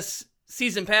get us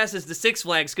season passes to Six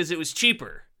Flags because it was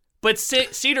cheaper. But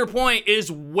Cedar Point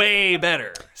is way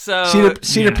better. So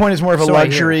Cedar Point is more of a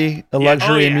luxury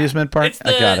amusement park. It's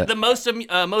I got it.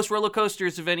 the most roller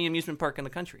coasters of any amusement park in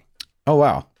the country. Oh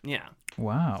wow. Yeah.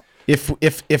 Wow.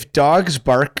 If dogs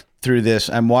bark through this,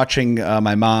 I'm watching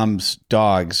my mom's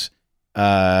dogs.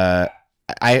 I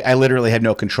literally have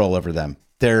no control over them.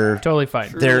 They're totally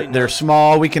fine. They're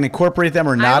small. We can incorporate them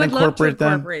or not incorporate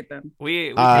them.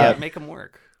 We can make them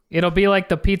work. It'll be like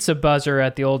the pizza buzzer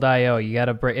at the old I.O. You got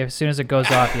to bring, as soon as it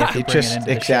goes off, you have to bring it into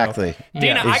the show.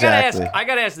 Dina, exactly. I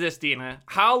gotta ask this, Dina.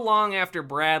 How long after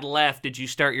Brad left did you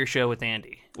start your show with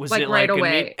Andy? Was like it right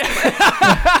away?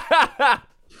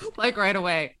 Like right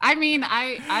away. I mean,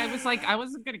 I was like, I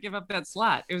wasn't gonna give up that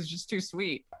slot. It was just too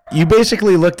sweet. You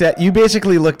basically looked at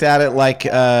it like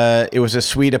it was a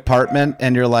sweet apartment,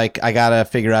 and you're like, I gotta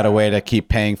figure out a way to keep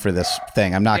paying for this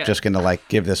thing. I'm not just gonna like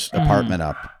give this apartment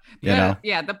up. You know?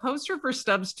 Yeah, the poster for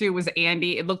Stubbs 2 was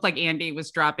Andy. It looked like Andy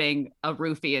was dropping a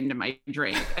roofie into my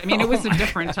drink. I mean, it was a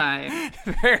different time.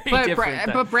 Very different time.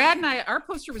 But Brad and our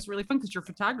poster was really fun because your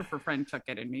photographer friend took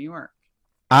it in New York.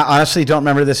 I honestly don't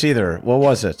remember this either. What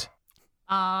was it?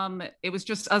 It was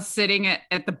just us sitting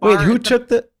at the bar. Wait, who took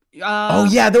the... oh,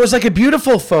 yeah, there was like a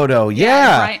beautiful photo.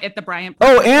 Yeah. At the Bryant.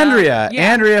 Oh, Andrea.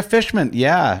 Andrea Fishman.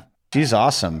 Yeah. She's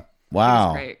awesome.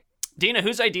 Wow. Great. Dina,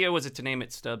 whose idea was it to name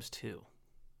it Stubbs 2?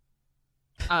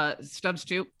 Stubbs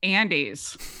 2,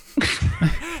 Andy's.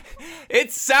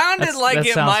 It sounded like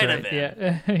it might have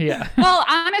been. Yeah. Well,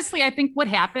 honestly, I think what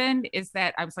happened is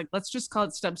that I was like, let's just call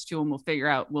it Stubbs 2 and we'll figure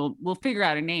out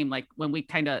a name. Like when we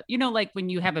kind of, like when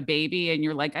you have a baby and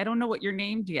you're like, I don't know what you're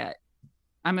named yet.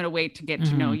 I'm going to wait to get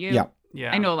to know you. Yeah.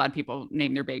 Yeah. I know a lot of people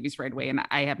name their babies right away and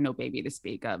I have no baby to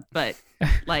speak of, but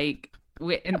like,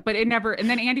 but it never, and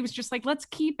then Andy was just like, let's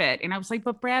keep it. And I was like,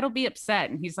 but Brad will be upset.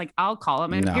 And he's like, I'll call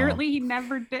him. And apparently he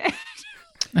never did.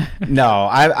 No,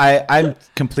 I'm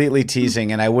completely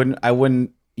teasing, and I wouldn't have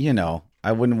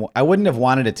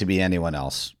wanted it to be anyone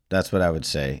else. That's what I would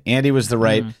say. Andy was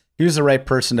he was the right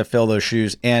person to fill those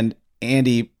shoes. And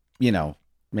Andy,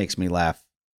 makes me laugh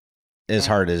as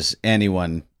hard as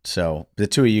anyone. So the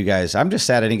two of you guys, I'm just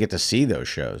sad I didn't get to see those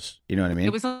shows. You know what I mean?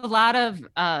 It was a lot of,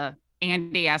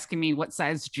 Andy asking me what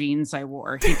size jeans I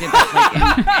wore. He did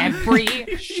that like in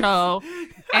every show.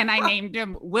 And I named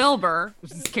him Wilbur. It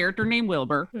was his character named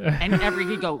Wilbur. And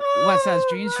he'd go, what size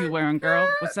jeans you wearing, girl?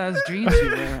 What size jeans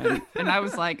you wearing? And I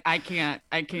was like, I can't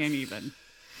even.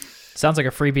 Sounds like a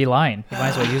freebie line. You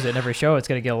might as well use it in every show. It's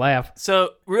going to get a laugh.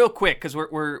 So real quick, because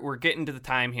we're getting to the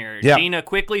time here. Yeah. Dina,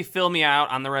 quickly fill me out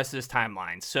on the rest of this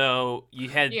timeline. So you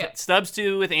had Stubbs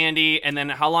 2 with Andy, and then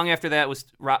how long after that was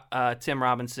Tim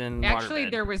Robinson? Actually,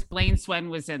 Waterbed? there was Blaine Swen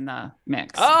was in the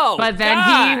mix. Oh, but then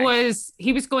God.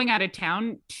 he was going out of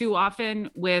town too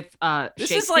often with This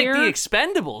Shakespeare. is like the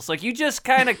Expendables. Like you just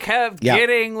kind of kept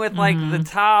getting with like the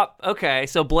top. Okay,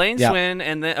 so Blaine Swen,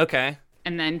 and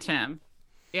then Tim.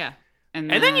 Yeah. And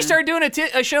then you started doing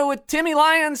a show with Timmy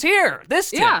Lyons here. Tim.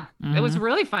 Yeah, it was a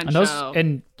really fun show.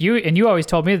 And you always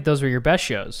told me that those were your best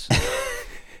shows.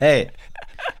 Hey,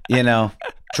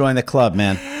 join the club,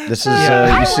 man. This is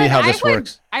you see how this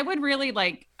works. I would really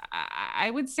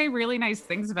I would say really nice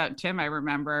things about Tim. I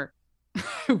remember.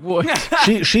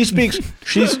 She speaks.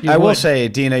 I will say,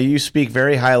 Dina, you speak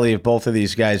very highly of both of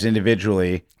these guys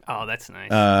individually. Oh, that's nice.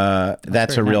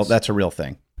 That's a real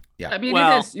thing. Yeah. I mean,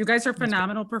 it is. You guys are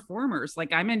phenomenal performers.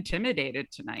 Like, I'm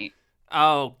intimidated tonight.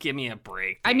 Oh, give me a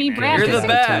break. I mean, Brad, you're the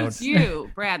best.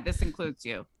 Brad, this includes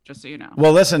you, just so you know.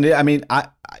 Well, listen, I mean,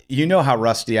 you know how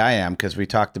rusty I am because we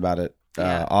talked about it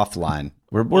offline.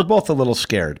 We're both a little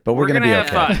scared, but we're going to be have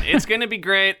okay. fun. It's going to be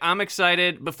great. I'm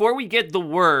excited. Before we get the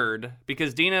word,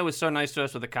 because Dina was so nice to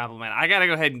us with a compliment, I got to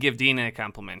go ahead and give Dina a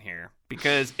compliment here.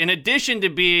 Because in addition to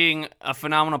being a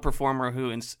phenomenal performer who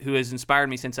has inspired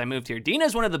me since I moved here, Dina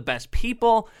is one of the best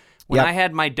people. When I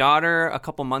had my daughter a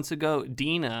couple months ago,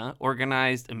 Dina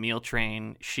organized a meal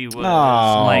train. She was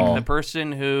like the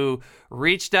person who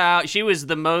reached out. She was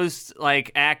the most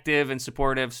like active and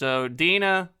supportive. So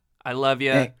Dina, I love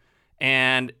you. Hey.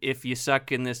 And if you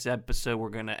suck in this episode,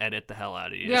 we're gonna edit the hell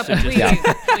out of you. Yeah, so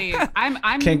please.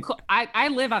 I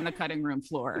live on the cutting room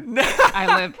floor.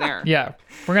 I live there. Yeah,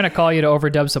 we're gonna call you to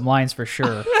overdub some lines for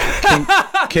sure.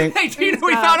 Hey, Dina,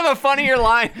 we thought of a funnier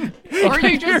line. Or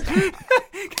you just can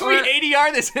we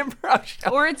ADR this improv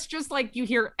show? Or it's just like you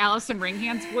hear Allison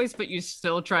Ringhand's voice, but you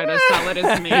still try to sell it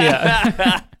as me.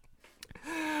 Yeah.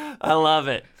 I love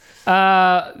it.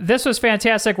 This was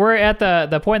fantastic. We're at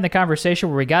the point in the conversation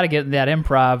where we got to get in that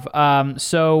improv.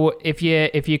 So if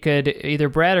you could, either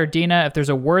Brad or Dina, if there's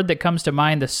a word that comes to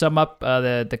mind to sum up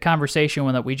the conversation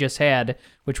one that we just had,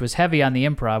 which was heavy on the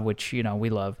improv, which we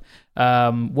love,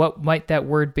 what might that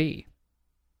word be?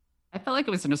 I felt like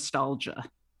it was nostalgia.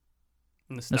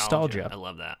 Nostalgia. I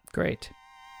love that. Great.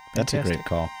 That's fantastic. A great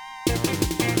call.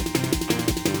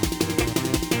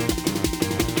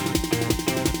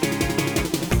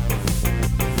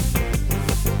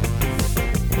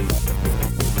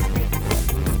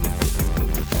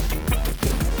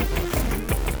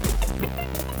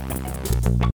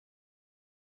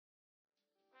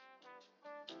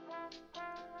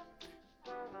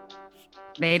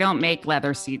 They don't make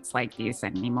leather seats like these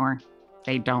anymore.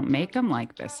 They don't make them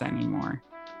like this anymore.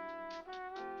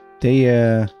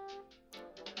 They're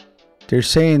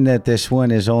saying that this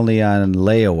one is only on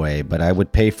layaway, but I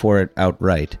would pay for it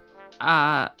outright.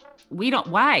 We don't.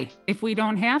 Why? If we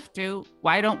don't have to,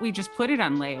 why don't we just put it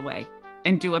on layaway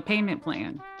and do a payment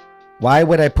plan? Why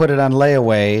would I put it on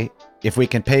layaway if we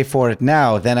can pay for it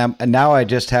now? Then I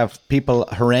just have people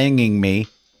haranguing me,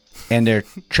 and they're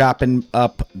chopping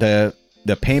up the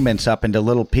payments up into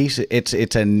little pieces.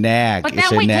 It's a nag. But then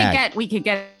we could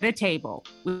get a table.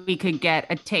 We could get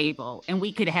a table, and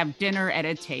we could have dinner at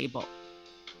a table.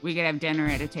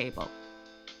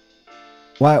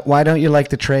 Why don't you like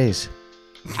the trays?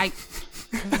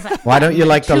 Why don't you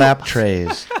like the lap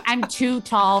trays? I'm too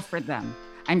tall for them.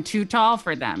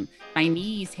 My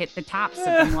knees hit the tops of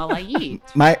them while I eat.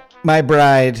 My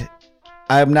bride,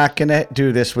 I'm not gonna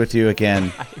do this with you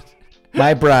again.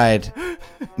 My bride,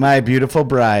 my beautiful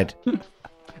bride,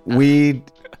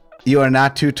 you are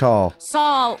not too tall.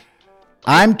 Saul.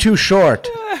 I'm too short.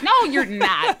 No, you're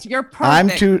not. You're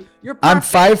perfect. You're perfect. I'm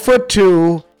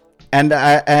 5'2", and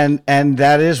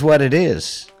that is what it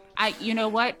is. You know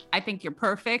what? I think you're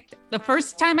perfect. The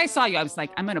first time I saw you, I was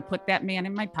like, I'm gonna put that man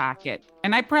in my pocket,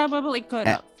 and I probably could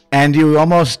have. And you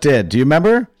almost did. Do you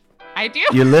remember? I do.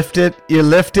 You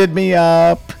lifted me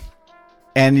up.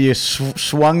 And you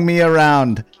swung me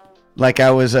around like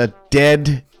I was a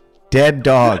dead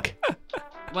dog.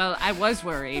 Well, I was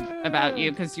worried about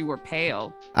you because you were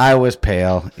pale. I was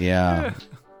pale, yeah.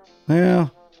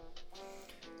 Well,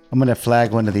 I'm going to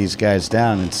flag one of these guys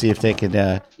down and see if they could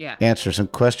answer some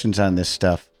questions on this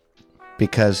stuff.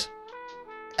 Because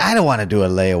I don't want to do a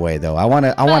layaway, though. I want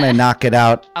to knock it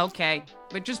out. Okay,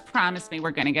 but just promise me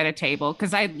we're going to get a table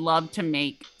because I'd love to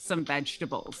make some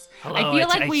vegetables. Hello, I feel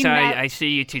like I see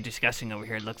you two discussing over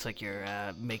here. It looks like you're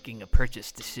making a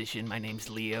purchase decision. My name's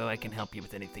Leo. I can help you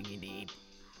with anything you need.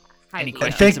 Any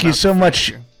questions? Thank you so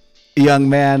much, young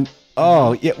man.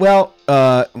 Oh, yeah. Well,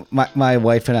 my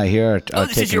wife and I here are Oh,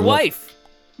 this is your wife?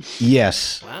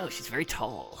 Yes. Wow, she's very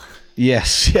tall.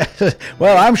 Yes.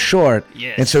 Well, I'm short.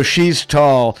 Yes. And so she's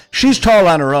tall. She's tall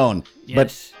on her own. Yes.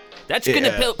 But that's going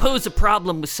to pose a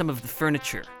problem with some of the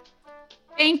furniture.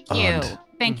 Thank you.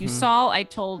 Thank you, Saul. I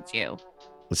told you.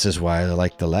 This is why I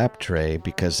like the lap tray,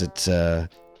 because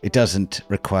it doesn't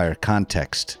require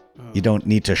context. You don't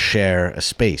need to share a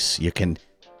space. You can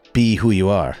be who you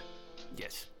are.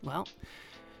 Yes. Well,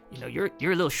 you're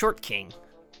a little short king,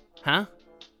 huh?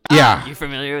 Yeah. You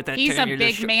familiar with that He's term? a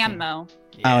big man, though.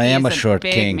 Yeah. I am a short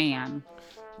big king. Man.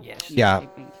 Yes. Yeah.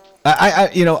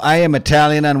 I am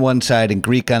Italian on one side and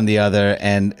Greek on the other,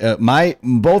 and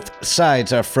both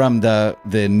sides are from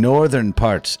the northern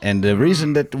parts. And the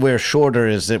reason that we're shorter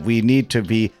is that we need to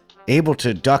be able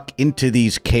to duck into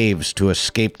these caves to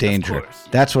escape danger. Of course,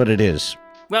 yeah. That's what it is.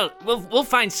 Well, we'll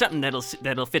find something that'll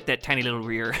fit that tiny little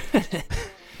rear.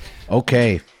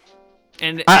 Okay.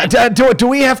 And do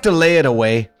we have to lay it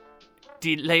away? Do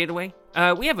you lay it away?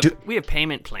 We have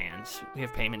payment plans.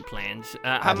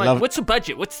 How much? What's the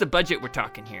budget? What's the budget we're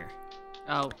talking here?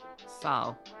 Oh,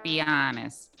 Saul, be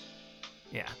honest.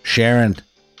 Yeah. Sharon,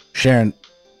 do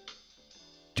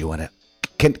you want to?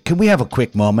 Can we have a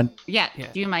quick moment? Yeah. Yeah.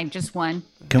 Do you mind just one?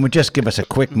 Can we just give us a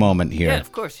quick moment here? Yeah,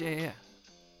 of course. Yeah.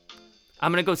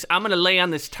 I'm gonna lay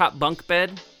on this top bunk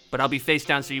bed, but I'll be face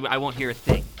down so I won't hear a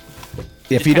thing.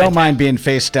 If you don't mind being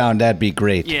face down, that'd be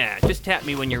great. Yeah, just tap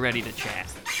me when you're ready to chat.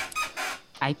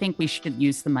 I think we should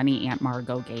use the money Aunt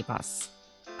Margot gave us.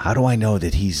 How do I know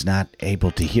that he's not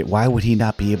able to hear? Why would he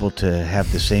not be able to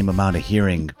have the same amount of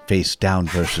hearing face down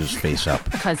versus face up?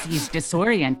 Because he's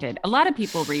disoriented. A lot of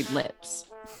people read lips.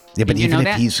 Yeah, but Did you even know if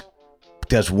that? he's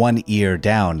does one ear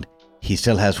down, he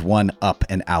still has one up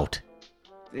and out.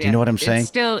 Do you know what I'm saying?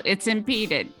 It's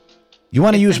impeded. You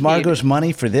want to it's use impeded. Margot's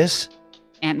money for this?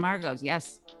 Aunt Margot's,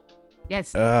 yes.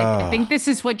 Yes. Oh. I think this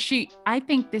is what she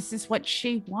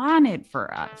wanted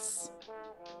for us.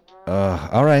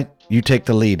 All right. You take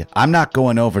the lead. I'm not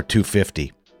going over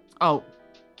 250. Oh.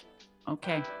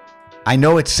 Okay. I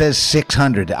know it says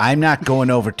 600. I'm not going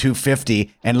over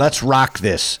 250, and let's rock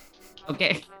this.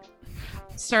 Okay.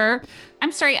 Sir,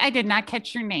 I'm sorry, I did not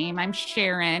catch your name. I'm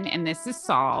Sharon, and this is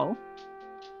Saul.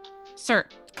 Sir.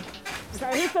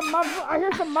 I hear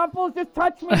some muffles. Just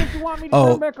touch me if you want me to Oh.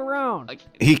 turn back around.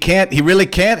 He can't. He really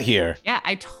can't hear. Yeah,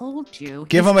 I told you.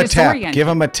 Give He's him a tap. disoriented. Give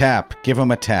him a tap. Give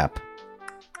him a tap.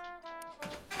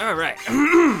 All right.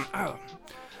 Oh.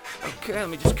 Okay, let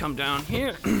me just come down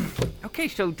here. Okay,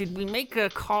 so did we make a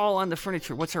call on the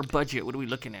furniture? What's our budget? What are we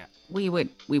looking at? We would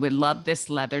love this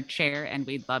leather chair, and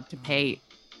we'd love to pay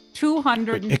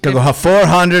 200. It could go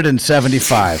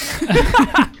 475.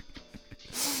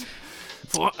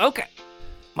 Okay.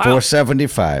 Wow.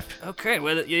 475. Okay,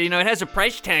 well, it has a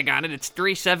price tag on it. It's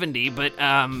 $370, but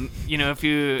if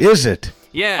you Is it?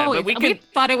 yeah, Oh, but we we can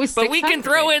thought it was but we can 600.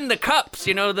 throw in the cups.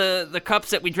 The cups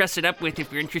that we dress it up with.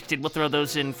 If you're interested, we'll throw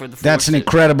those in for the. That's an forces.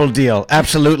 incredible deal.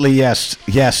 Absolutely, yes.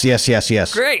 Yes.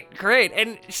 Great.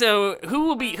 And so,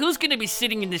 who's going to be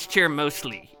sitting in this chair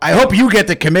mostly? I hope you get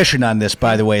the commission on this,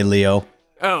 by the way, Leo.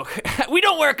 Oh, we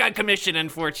don't work on commission,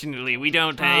 unfortunately. We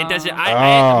don't. It doesn't. Oh.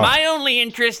 My only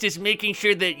interest is making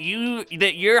sure that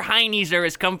your heinies are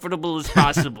as comfortable as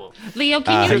possible. Leo,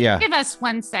 can you yeah. give us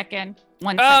 1 second?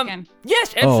 1 second.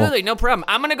 Yes, absolutely, no problem.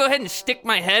 I'm gonna go ahead and stick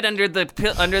my head under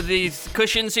these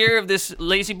cushions here of this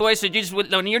lazy boy. So just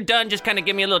when you're done, just kind of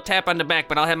give me a little tap on the back,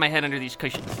 but I'll have my head under these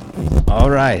cushions. All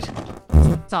right.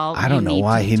 Saul, I don't know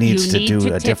why he needs to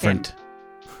do a different.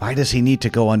 Why does he need to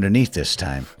go underneath this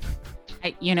time?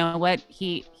 You know what?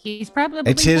 He's probably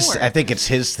It's his. bored. I think it's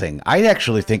his thing. I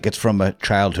actually think it's from a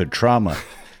childhood trauma.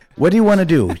 What do you want to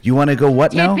do? You want to go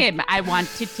what now? Tip him. I want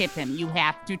to tip him. You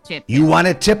have to tip him. You want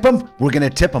to tip him? We're going to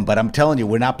tip him, but I'm telling you,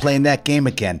 we're not playing that game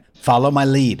again. Follow my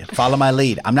lead.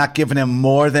 I'm not giving him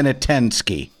more than a 10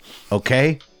 ski.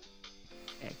 Okay?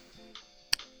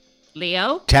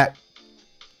 Leo?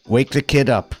 Wake the kid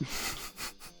up.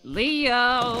 Leo.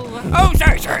 Oh,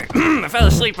 sorry. I fell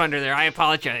asleep under there. I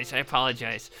apologize.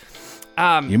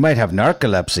 You might have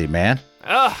narcolepsy, man.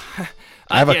 Oh,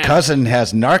 I have a yeah. cousin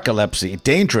has narcolepsy.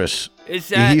 Dangerous. Is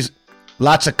that He's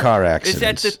lots of car is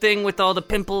accidents. that the thing with all the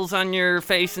pimples on your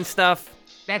face and stuff?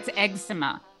 That's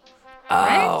eczema. Oh,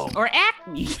 Right? Or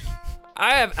acne.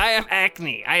 I have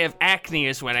acne. I have acne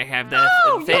is what I have.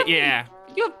 Yeah.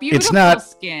 You have beautiful not-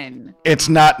 skin. It's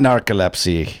not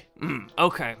narcolepsy.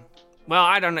 Okay. Well,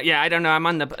 I don't know. Yeah, I don't know. I'm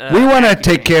on the. We want to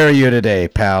take care of you today,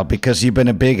 pal, because you've been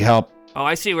a big help, Oh,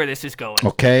 I see where this is going.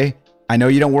 okay? I know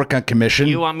you don't work on commission.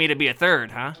 You want me to be a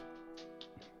third, huh?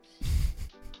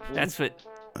 That's what.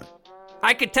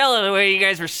 I could tell the way you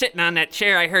guys were sitting on that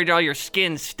chair. I heard all your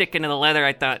skin sticking to the leather.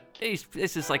 I thought, hey,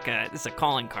 this is a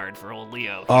calling card for old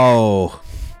Leo. Oh.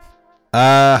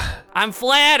 I'm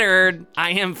flattered.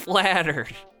 I am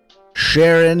flattered.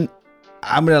 Sharon,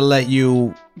 I'm going to let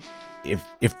you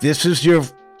if this is your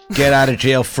get out of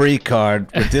jail free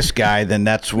card with this guy, then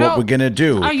that's what No. we're going to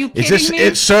do. Are you Is this kidding me?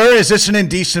 it, sir? Is this an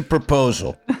indecent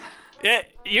proposal?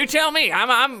 You tell me.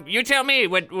 You tell me.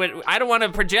 What? I don't want to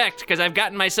project because I've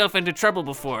gotten myself into trouble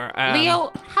before.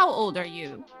 Leo, how old are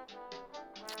you?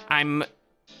 I'm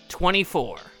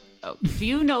 24. Oh, do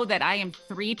you know that I am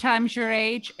 3 times your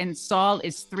age and Saul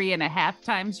is 3.5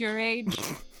 times your age?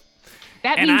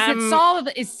 That And means I'm- that Saul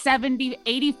is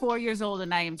 84 years old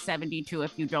and I am 72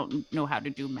 if you don't know how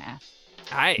to do math.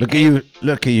 Look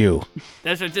at you.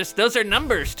 Those are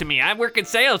numbers to me. I work in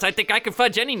sales. I think I can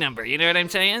fudge any number. You know what I'm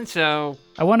saying? So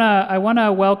I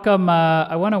wanna welcome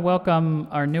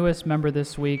our newest member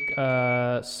this week,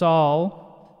 Saul,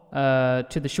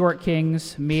 to the Short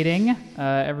Kings meeting.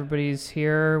 Everybody's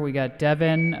here. We got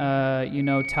Devin,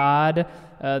 Todd,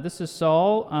 This is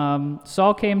Saul.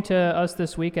 Saul came to us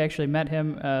this week. I actually met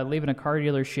him leaving a car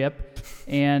dealership,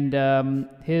 and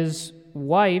his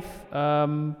wife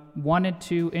wanted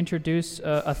to introduce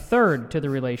a third to the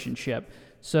relationship.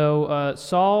 So,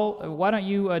 Saul, why don't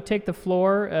you take the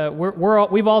floor?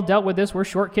 We've all dealt with this. We're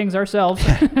short kings ourselves.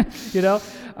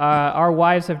 Our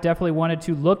wives have definitely wanted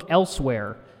to look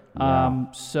elsewhere.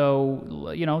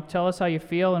 So, tell us how you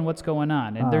feel and what's going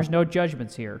on. And there's no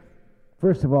judgments here.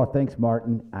 First of all, thanks,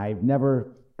 Martin. I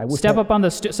wish Step up on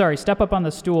the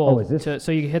stool. Oh, is this?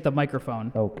 So you can hit the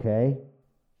microphone. Okay.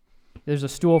 There's a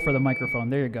stool for the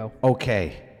microphone. There you go.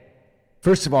 Okay.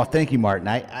 First of all, thank you, Martin.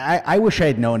 I wish I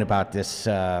had known about this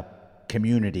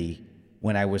community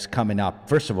when I was coming up.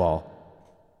 First of all,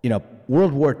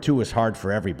 World War II was hard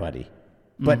for everybody.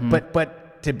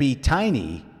 But to be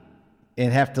tiny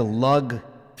and have to lug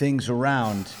things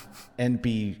around and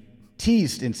be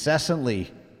teased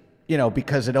incessantly,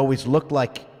 because it always looked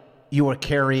like you were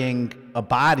carrying a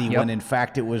body when in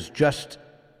fact it was just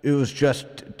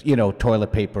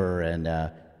toilet paper and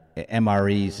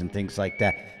MREs and things like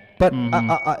that. But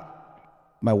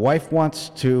my wife wants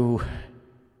to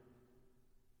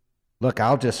look.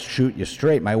 I'll just shoot you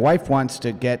straight. My wife wants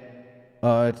to get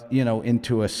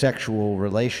into a sexual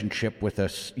relationship with a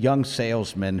young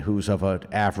salesman who's of an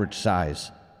average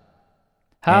size.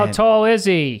 How tall is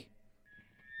he?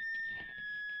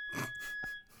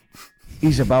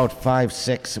 He's about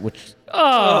 5'6", which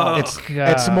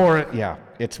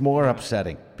it's more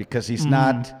upsetting because he's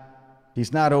not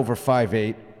over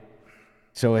 5'8".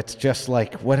 So it's just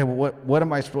like, what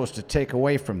am I supposed to take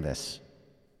away from this?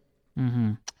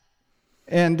 Mm-hmm.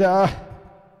 And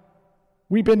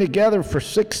we've been together for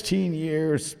 16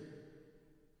 years,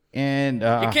 and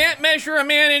you can't measure a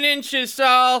man in inches,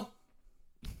 Saul.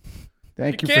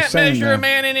 Thank you for saying that. You can't measure a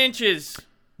man in inches.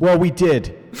 Well, we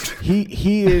did.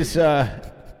 He is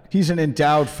he's an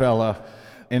endowed fella,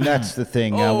 and that's the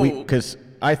thing. Because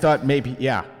I thought maybe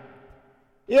yeah.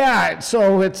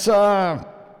 So it's a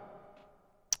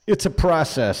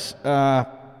process.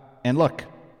 And look,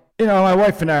 my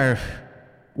wife and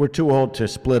we're too old to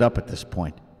split up at this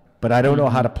point, but I don't know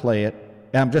how to play it.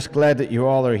 And I'm just glad that you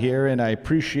all are here, and I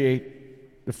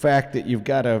appreciate the fact that you've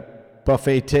got a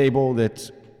buffet table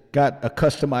that's got a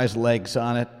customized legs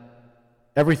on it.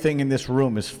 Everything in this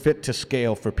room is fit to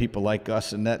scale for people like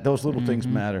us, and that those little things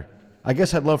matter. I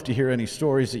guess I'd love to hear any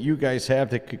stories that you guys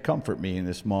have that could comfort me in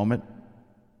this moment.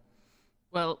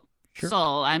 Well, sure.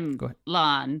 Saul, I'm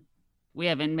Lon. We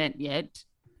haven't met yet.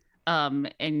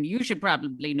 And you should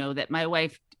probably know that my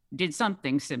wife did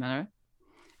something similar.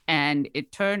 And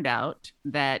it turned out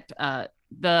that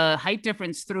the height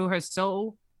difference threw her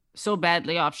so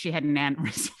badly off, she had an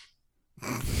aneurysm.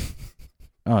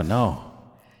 Oh, no.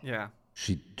 Yeah.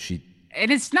 She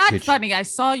And it's not funny. I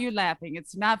saw you laughing.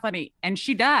 It's not funny. And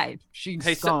she died.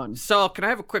 She's gone. Saul, can I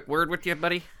have a quick word with you,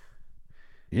 buddy?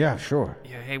 Yeah, sure.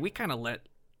 Yeah, hey, we kind of let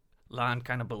Lon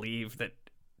kind of believe that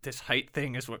this height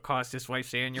thing is what caused his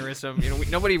wife's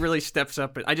aneurysm. Nobody really steps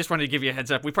up. I just wanted to give you a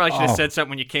heads up. We probably should have said something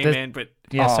when you came in, but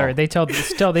sorry. Lon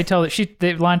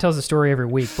tells the story every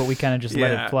week, but we kind of just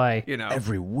let it play.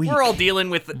 Every week. We're all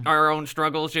dealing with our own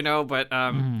struggles, but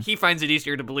he finds it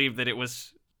easier to believe that it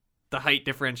was the height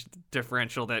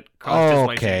differential that caused his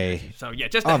wife's aneurysm. So yeah,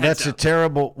 just a heads up.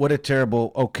 What a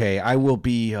terrible. Okay, I will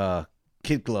be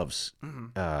kid gloves.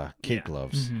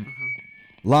 Gloves. Mm-hmm.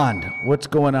 Lon, what's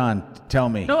going on? Tell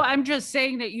me. No, I'm just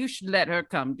saying that you should let her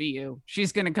come to you.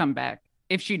 She's going to come back.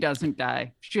 If she doesn't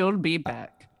die, she'll be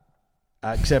back.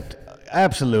 Except,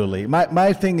 absolutely.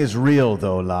 My thing is real,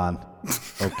 though, Lon.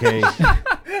 Okay?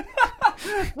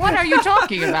 What are you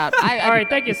talking about? All right,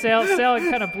 thank you, Sal. Sal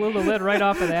kind of blew the lid right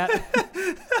off of that.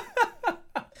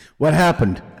 What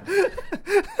happened?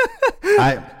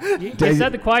 You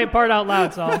said the quiet part out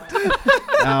loud, Saul.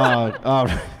 Oh,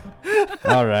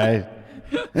 all right.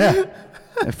 Yeah,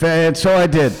 and so I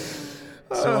did.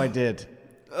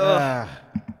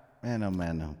 Man, oh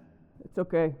man, no. It's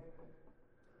okay.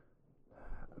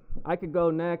 I could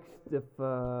go next if.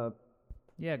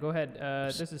 Yeah, go ahead.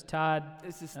 This is Todd.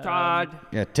 This is Todd.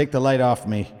 Yeah, take the light off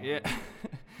me. Yeah.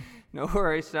 No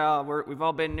worries, Sal. We've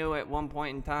all been new at one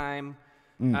point in time.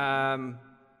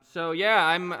 So yeah,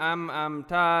 I'm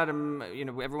Todd.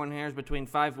 Everyone here is between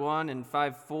 5'1" and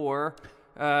 5'4".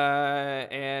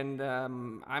 And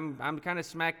I'm kind of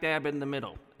smack dab in the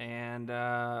middle. And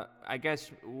I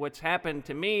guess what's happened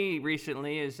to me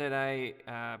recently is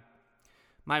that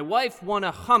my wife won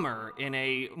a Hummer in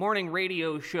a morning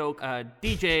radio show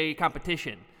DJ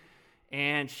competition,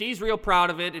 and she's real proud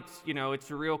of it.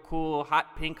 It's a real cool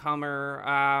hot pink Hummer,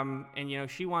 and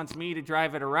she wants me to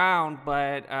drive it around,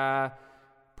 but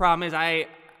Problem is, I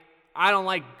don't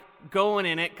like going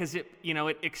in it because it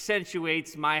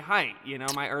accentuates my height.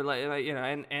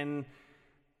 And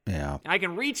Yeah. I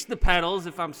can reach the pedals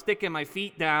if I'm sticking my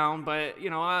feet down, but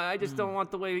I just don't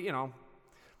want the way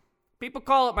People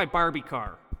call it my Barbie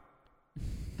car.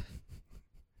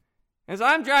 As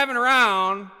I'm driving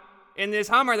around in this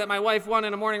Hummer that my wife won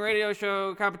in a morning radio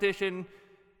show competition,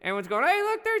 everyone's going, "Hey,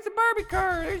 look, there's the Barbie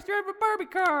car. There's driving a Barbie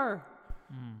car."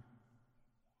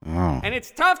 Oh. And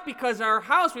it's tough because our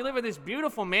house, we live in this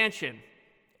beautiful mansion,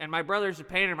 and my brother's a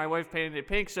painter, my wife painted it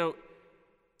pink, so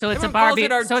it's a everyone calls Barbie.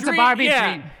 it our So it's a dream- Barbie yeah.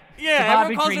 dream. Yeah, Barbie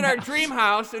everyone calls dream it our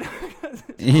house. dream house.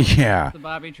 Yeah. The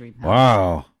Barbie dream.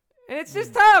 Wow. And it's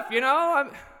just tough,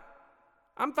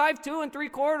 I'm 5'2" and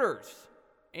 3/4,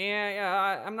 and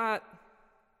I'm not.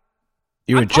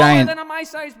 You're I'm a giant. taller than a my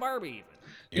size Barbie.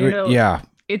 Yeah.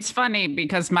 It's funny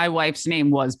because my wife's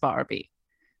name was Barbie.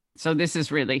 So this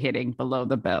is really hitting below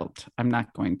the belt. I'm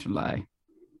not going to lie.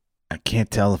 I can't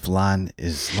tell if Lon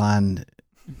is Lon.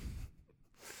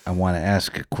 I want to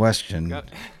ask a question.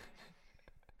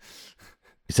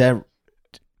 Is that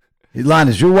Lon?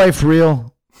 Is your wife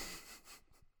real?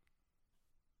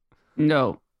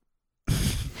 No.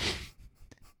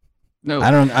 No.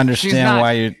 I don't She's understand not.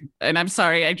 why you. And I'm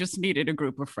sorry, I just needed a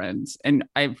group of friends, and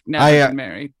I've never been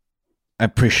married. I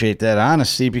appreciate that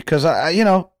honesty because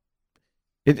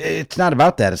it's not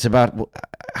about that. It's about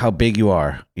how big you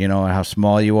are, and how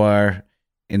small you are,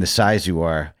 and the size you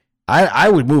are. I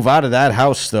would move out of that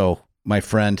house though, my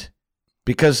friend,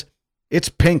 because it's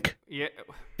pink. Yeah.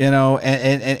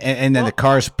 And then the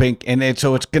car's pink, and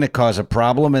so it's going to cause a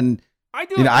problem. And I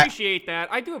do appreciate that.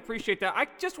 I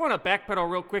just want to backpedal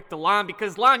real quick to Lon,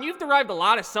 because Lon, you've derived a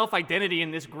lot of self-identity in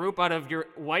this group out of your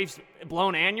wife's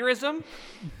blown aneurysm.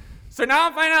 So now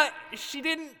I'm finding out she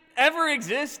didn't ever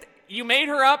exist. You made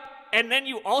her up, and then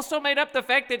you also made up the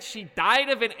fact that she died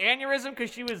of an aneurysm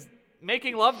because she was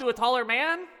making love to a taller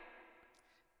man?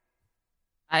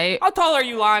 How tall are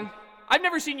you, Lon? I've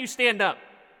never seen you stand up.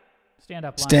 Stand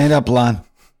up, Lon. Stand up, Lon.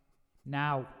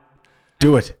 Now.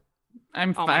 Do it.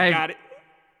 I'm Oh my God.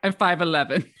 I'm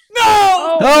 5'11".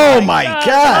 No! Oh my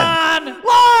God.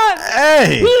 Lon!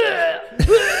 Hey.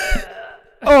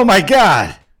 Oh my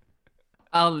God.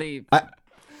 I'll leave.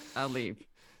 I'll leave.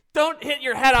 Don't hit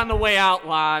your head on the way out,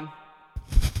 Lon.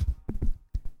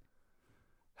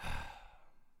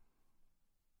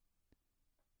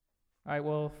 All right,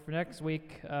 well, for next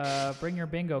week, bring your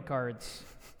bingo cards.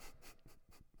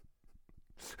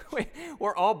 Wait,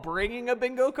 we're all bringing a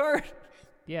bingo card?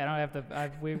 Yeah, I don't have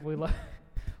to.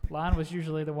 Lon was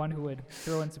usually the one who would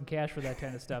throw in some cash for that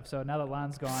kind of stuff. So now that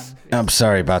Lon's gone, I'm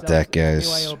sorry about that, guys.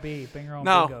 BYOB, bring your own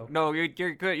bingo. No, you're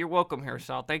good. You're welcome here,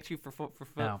 Sal. Thanks you for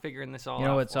No. figuring this all out. You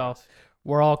know, it's all.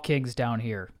 We're all kings down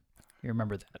here. You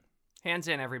remember that. Hands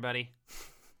in, everybody.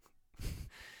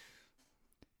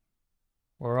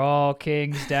 We're all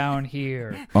kings down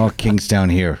here. All kings down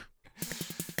here.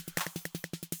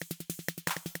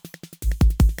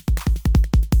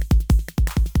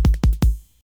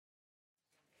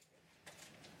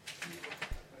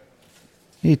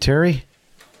 Hey, Terry.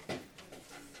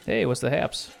 Hey, what's the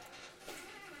haps?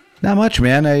 Not much,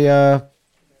 man. I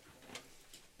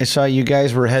saw you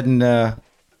guys were heading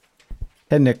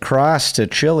across to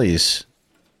Chili's,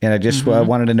 and I just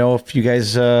wanted to know if you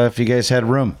guys had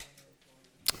room.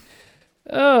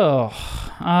 Oh,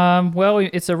 well,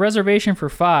 it's a reservation for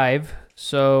 5,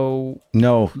 so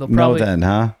No, then,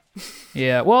 huh?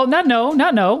 yeah. Well, not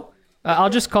no.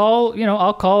 I'll just call.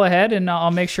 I'll call ahead and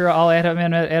I'll make sure I'll add him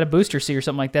in at a booster seat or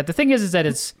something like that. The thing is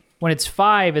that when it's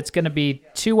 5, it's going to be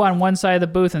 2 on one side of the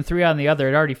booth and 3 on the other.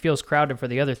 It already feels crowded for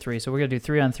the other 3, so we're going to do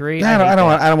 3 on 3. I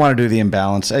don't want to do the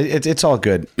imbalance. It's all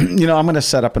good. I'm going to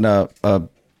set up a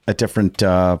different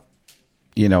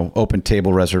open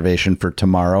table reservation for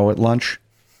tomorrow at lunch.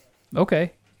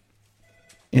 Okay.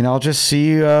 And I'll just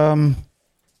see.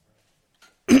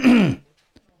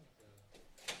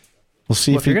 We'll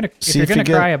see Well, if you're gonna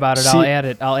cry about it,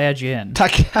 I'll add you in.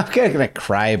 I'm gonna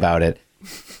cry about it.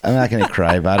 I'm not gonna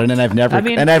cry about it, and I've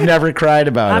never cried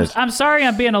about it. I'm sorry,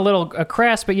 I'm being a little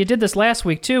crass, but you did this last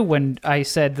week too when I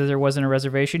said that there wasn't a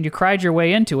reservation. You cried your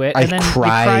way into it, and then you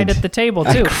cried at the table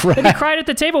too. Then you cried at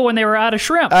the table when they were out of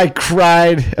shrimp. I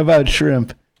cried about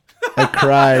shrimp. I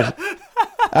cried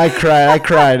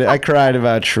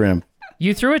about shrimp.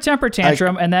 You threw a temper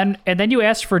tantrum, and then you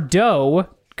asked for dough.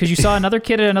 Because you saw another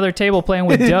kid at another table playing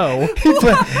with dough.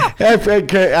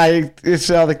 I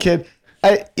saw the kid.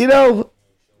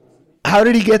 How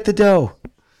did he get the dough?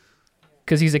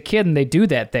 Because he's a kid and they do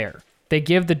that there. they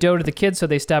give the dough to the kids so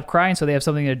they stop crying, so they have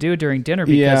something to do during dinner,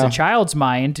 because Yeah. a child's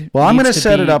mind. Well, I'm going going to to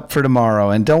set be, it up for tomorrow,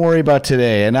 and don't worry about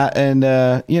today. And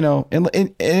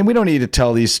we don't need to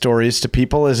tell these stories to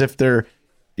people as if they're,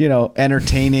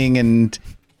 entertaining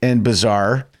and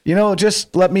bizarre.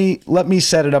 Just let me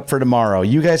set it up for tomorrow.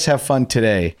 You guys have fun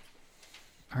today.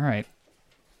 All right.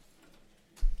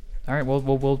 All right.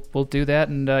 We'll do that,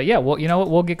 and yeah. Well, you know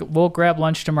what? We'll grab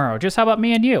lunch tomorrow. Just how about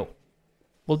me and you?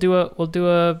 We'll do a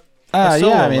solo Yeah. I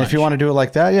mean, lunch. if you want to do it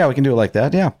like that, yeah, we can do it like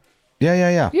that. Yeah.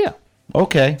 Yeah. Yeah.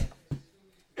 Okay.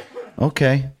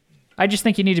 I just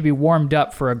think you need to be warmed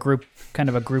up for a group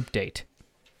date.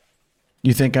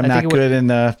 You think I'm I think not it would- good in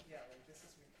the?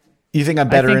 You think I'm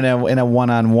better in a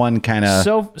one-on-one kind of?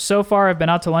 So far, I've been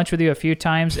out to lunch with you a few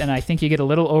times, and I think you get a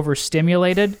little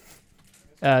overstimulated.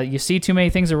 You see too many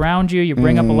things around you. You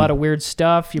bring up a lot of weird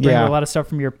stuff. You bring up a lot of stuff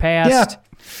from your past. Yeah.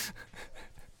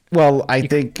 Well, I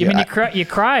think. You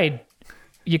cried.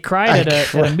 You cried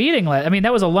at a meeting. I mean,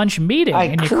 that was a lunch meeting, I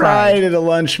and you cried at a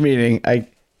lunch meeting. I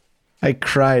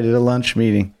cried at a lunch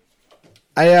meeting.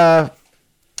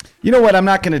 You know what? I'm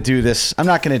not going to do this.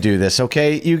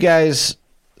 Okay, you guys.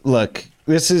 Look,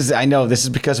 I know this is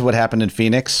because of what happened in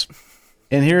Phoenix.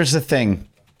 And here's the thing,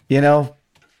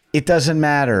 it doesn't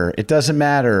matter.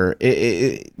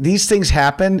 These things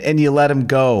happen and you let them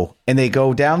go and they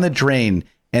go down the drain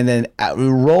and then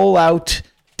roll out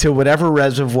to whatever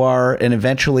reservoir and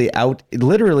eventually out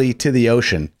literally to the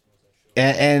ocean.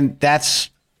 And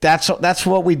that's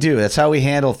what we do. That's how we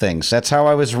handle things. That's how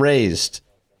I was raised.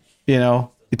 It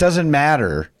doesn't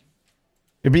matter.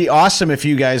 It'd be awesome if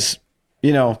you guys,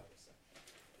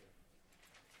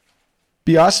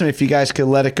 could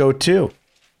let it go too.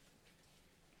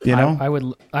 I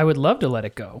would love to let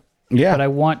it go. Yeah. But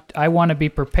I want to be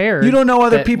prepared. You don't know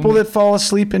other people that fall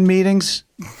asleep in meetings?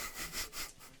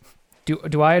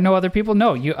 Do I know other people?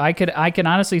 No. I can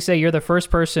honestly say you're the first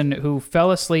person who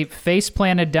fell asleep, face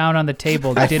planted down on the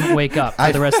table, didn't wake up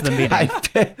for the rest of the meeting.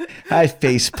 I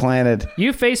face planted.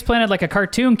 You face planted like a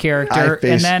cartoon character,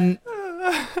 and then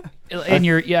I don't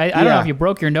know if you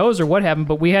broke your nose or what happened,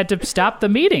 but we had to stop the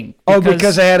meeting.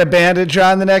 Because I had a bandage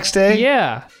on the next day?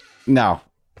 Yeah. No.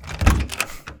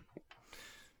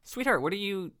 Sweetheart, what are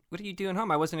you doing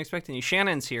home? I wasn't expecting you.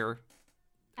 Shannon's here.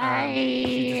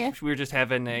 Hi. We were just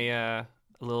having a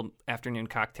little afternoon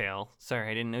cocktail. Sorry,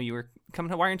 I didn't know you were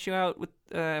coming. Why aren't you out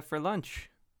for lunch?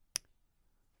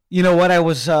 You know what?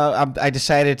 I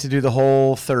decided to do the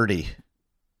whole 30.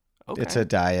 Okay. It's a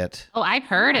diet. Oh, I've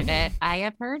heard of it. I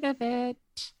have heard of it.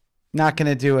 Not going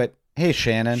to do it. Hey,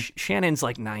 Shannon. Shannon's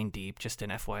like 9 deep, just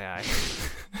an FYI.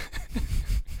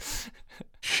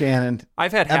 Shannon.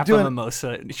 I've had half a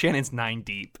mimosa. Shannon's 9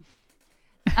 deep.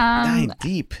 9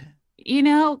 deep.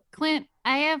 Clint,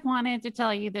 I have wanted to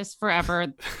tell you this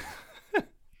forever.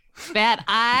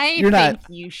 That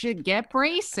you should get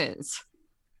braces.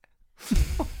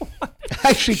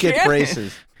 I should get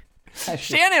braces.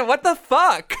 Shannon, what the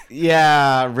fuck?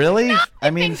 Yeah, really? I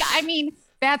mean,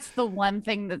 that's the one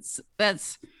thing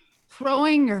that's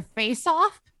throwing your face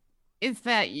off is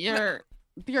that your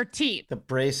teeth. The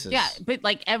braces. Yeah, but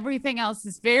like everything else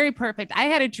is very perfect. I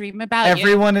had a dream about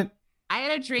you. I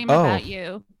had a dream about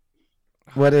you.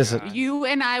 What is it? You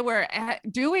and I were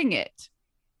doing it.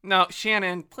 No,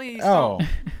 Shannon, please. Oh.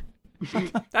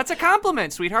 That's a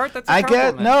compliment, sweetheart. That's a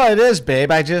compliment. No, it is, babe.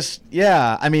 I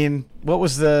mean, what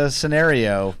was the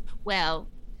scenario? Well,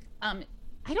 I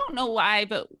don't know why,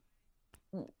 but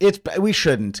we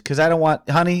shouldn't, because I don't want,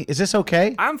 honey, is this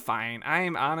okay? I'm fine. I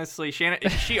am honestly, Shannon,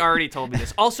 she already told me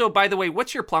this. Also, by the way,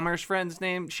 what's your plumber's friend's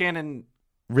name? Shannon?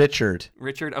 Richard?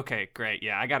 Okay, great.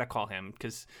 Yeah, I got to call him,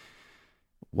 because...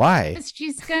 Why?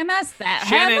 She's gonna set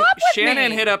Shannon, him up with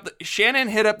Shannon me. Shannon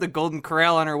hit up the Golden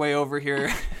Corral on her way over here.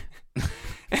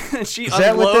 She Is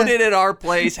that what unloaded at our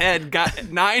place, had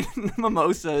 9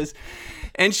 mimosas,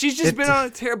 and she's just been on a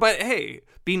tear. But hey,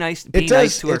 be nice to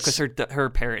her because her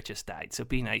parrot just died. So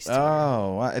be nice to her.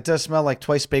 Oh, wow. It does smell like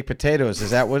twice baked potatoes.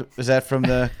 Is that from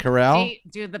the corral? They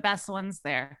do the best ones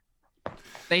there.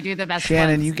 They do the best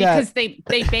Shannon, ones. you got because they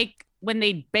bake. When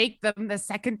they bake them the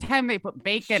second time, they put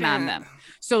bacon on them.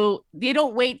 So they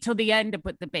don't wait till the end to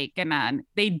put the bacon on.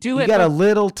 They do it. You got a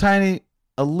little tiny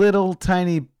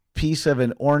piece of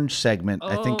an orange segment,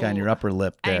 I think, on your upper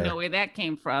lip there. I know where that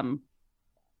came from.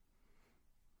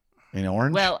 An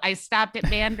orange? Well, I stopped at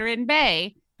Mandarin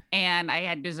Bay and I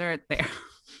had dessert there.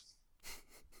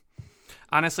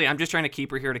 Honestly, I'm just trying to keep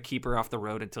her here to keep her off the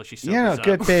road until she sobers up.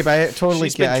 Good, babe. I totally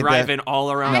She's been driving all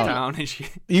around town. And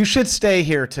You should stay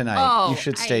here tonight. Oh, you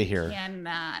should stay here.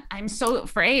 Cannot. I'm so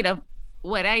afraid of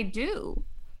what I do.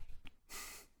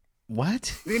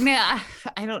 What? Nah,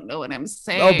 I don't know what I'm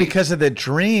saying. Oh, because of the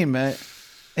dream.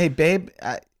 Hey, babe.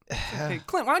 Okay,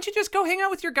 Clint, why don't you just go hang out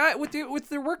with your guy with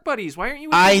their work buddies? Why aren't you?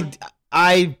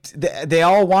 They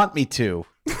all want me to.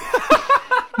 You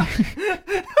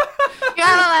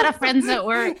have a lot of friends at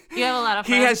work. You have a lot of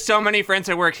friends. He has so many friends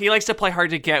at work. He likes to play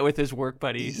hard to get with his work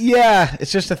buddies. Yeah,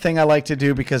 it's just a thing I like to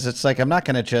do because it's like I'm not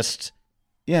gonna just,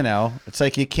 it's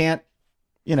like you can't,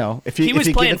 if you. He was if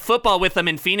you playing football with them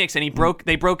in Phoenix, and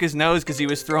they broke his nose because he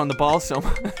was throwing the ball so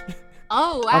much.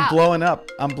 Oh wow!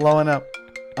 I'm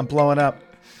blowing up.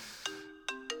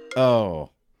 Oh,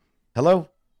 hello.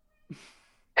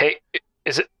 Hey,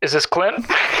 is this Clint?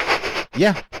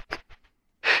 Yeah.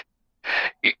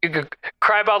 You could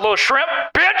cry about little shrimp,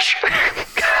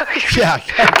 bitch. Yeah.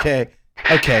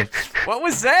 Okay. What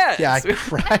was that? Yeah, I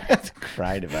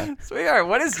cried about. Sweetheart,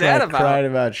 what is that about? Cried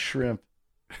about shrimp.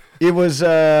 It was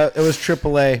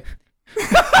AAA.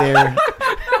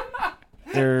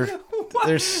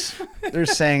 They're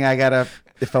saying I gotta,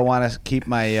 if I want to keep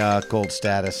my gold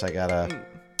status, I gotta.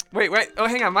 Wait. Oh,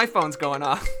 hang on. My phone's going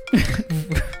off.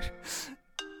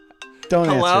 Don't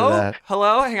Hello? answer that.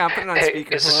 Hello? Hang on. Put it on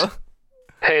speaker.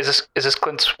 Hey, is this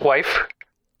Clint's wife?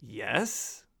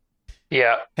 Yes.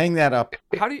 Yeah. Hang that up.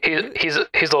 How do you? He's a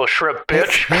little shrimp,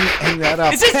 bitch. Hang that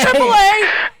up. Is this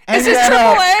AAA? Is this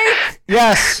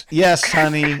AAA? Yes,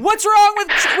 honey. What's wrong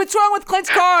with Clint's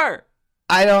car?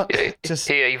 I don't just.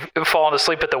 You falling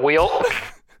asleep at the wheel?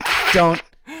 Don't.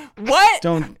 What?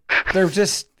 Don't. They're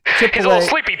just AAA. He's a little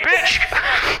sleepy, bitch.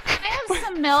 I have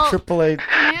some milk. AAA.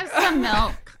 I have some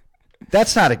milk.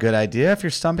 That's not a good idea. If your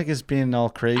stomach is being all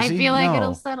crazy, I feel like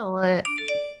it'll settle it.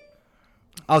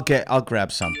 I'll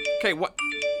grab some. Okay, what?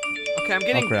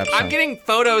 Okay, grab I'm some. getting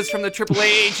photos from the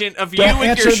AAA agent of you Don't with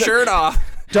answer your shirt off.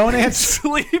 Don't answer.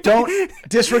 Sleeping. Don't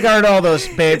disregard all those,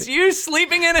 babe. It's you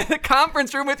sleeping in a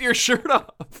conference room with your shirt off.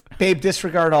 Babe,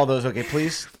 disregard all those, okay,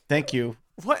 please? Thank you.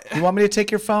 What? You want me to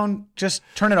take your phone? Just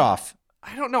turn it off.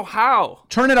 I don't know how.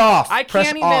 Turn it off. I Press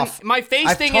can't even. off. My face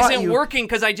I've thing taught isn't you. working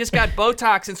because I just got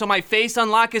Botox, and so my face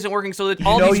unlock isn't working. So that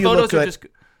all You know these you look photos are good. just.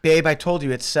 Babe, I told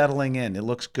you it's settling in. It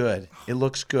looks good. It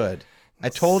looks good. I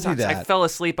told you Sucks. that. I fell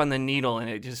asleep on the needle, and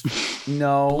it just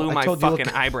No, blew I my told you fucking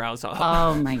look, eyebrows off.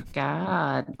 Oh my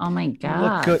god. Oh my you look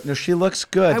god. good. No, she looks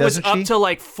good, I was doesn't up she? till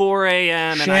like 4 a.m.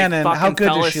 and Shannon, I how fucking good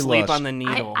fell does she asleep look? on the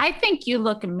needle. I think you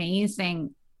look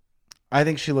amazing. I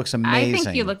think she looks amazing. I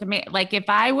think you look amazing. Like if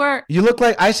I were. You look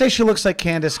like I say she looks like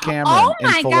Candace Cameron Oh in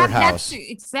my Fuller god, House. that's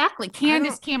exactly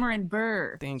Candace Cameron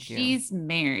Burr. Thank you. She's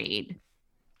married.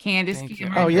 Candace Thank you.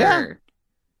 Cameron Oh, yeah?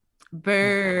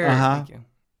 Burr. Uh-huh. Thank you.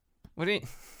 What do you?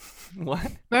 What?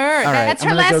 Burr. All right, That's I'm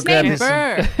her gonna go last grab name. me some-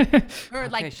 Burr. Burr, Okay,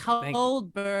 like thank-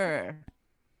 cold Burr.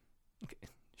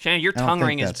 Shannon, your I don't tongue think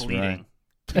ring is that's bleeding.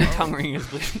 Your tongue ring is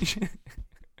bleeding.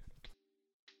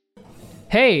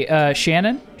 Hey,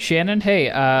 Shannon.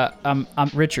 Hey, I'm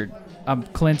Richard. I'm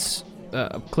Clint's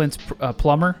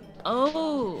plumber.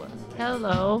 Oh,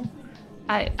 hello.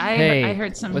 Hey, I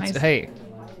heard some nice. Hey.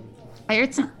 I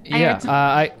heard some.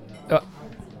 Yeah.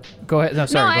 Go ahead. No,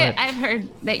 sorry. Go ahead. I've heard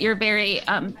that you're very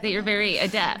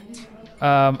adept.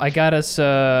 I got us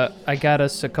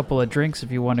a couple of drinks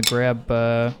if you want to grab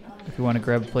a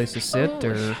place to sit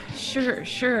or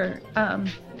Sure.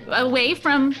 Away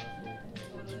from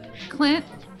Clint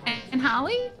and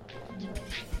Holly?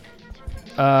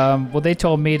 well, they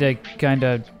told me to kind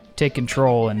of take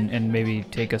control and maybe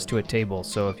take us to a table.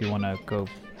 So if you want to go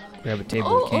grab a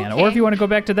table, we can. Okay. Or if you want to go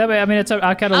back to them, I mean,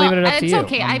 I'll kind of leave it up to you. It's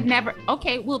okay. I've never.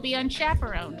 Okay, we'll be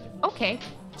unchaperoned. Okay.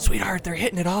 Sweetheart, they're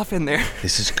hitting it off in there.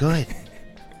 This is good.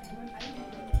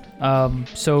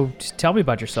 So just tell me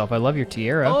about yourself. I love your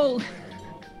tiara. Oh,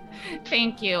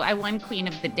 thank you. I won Queen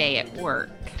of the Day at work.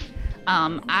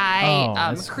 I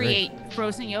that's create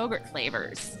frozen yogurt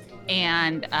flavors,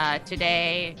 and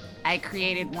today I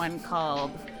created one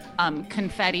called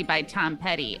Confetti by Tom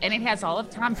Petty, and it has all of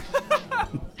Tom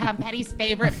Petty's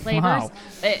favorite flavors, Wow.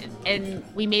 and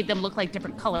we made them look like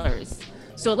different colors.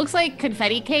 So it looks like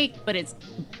confetti cake, but it's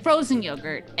frozen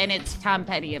yogurt, and it's Tom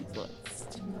Petty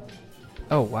influenced.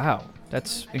 Oh wow,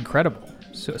 that's incredible.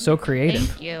 So creative.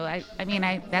 Thank you. I mean,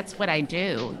 that's what I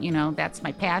do. You know, that's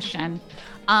my passion.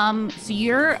 So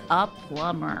you're a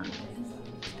plumber.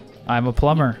 I'm a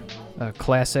plumber.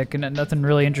 Classic, and nothing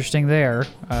really interesting there.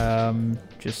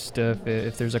 Just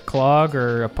if there's a clog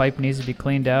or a pipe needs to be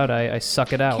cleaned out, I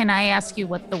suck it out. Can I ask you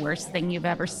what the worst thing you've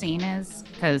ever seen is?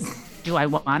 Because do I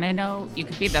want to know? You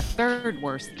could be the third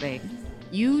worst thing.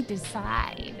 You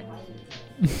decide.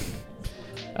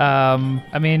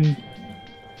 I mean,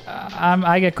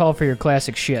 I get called for your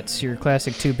classic shits, your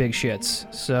classic two big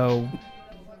shits. So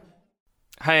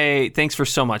Hey, thanks for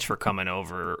so much for coming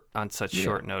over on such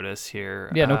short notice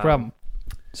here. Yeah, no problem.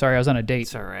 Sorry, I was on a date.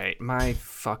 It's all right. My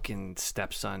fucking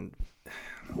stepson,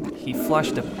 he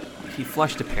flushed a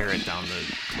parrot down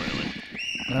the toilet.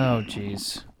 Oh,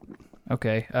 jeez.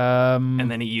 Okay.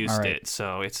 And then he used it,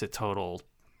 so it's a total.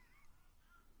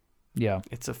 Yeah.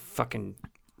 It's a fucking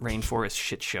rainforest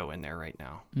shit show in there right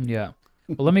now. Yeah.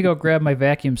 Well, let me go grab my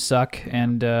vacuum suck,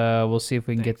 and we'll see if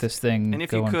we can get this thing And if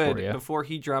going you could, for you. before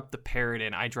he dropped the parrot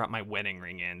in, I dropped my wedding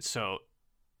ring in, so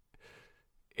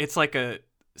it's like a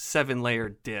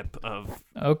 7-layer dip of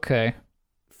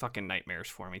fucking nightmares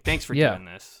for me. Thanks for doing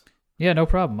this. Yeah, no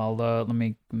problem. I'll let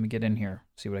me get in here.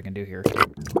 See what I can do here.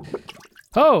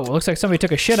 Oh, looks like somebody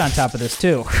took a shit on top of this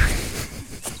too.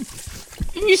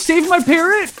 Can you save my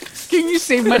parrot? Can you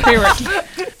save my parrot?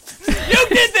 You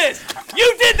did this!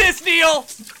 You did this, Neil!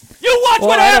 You watch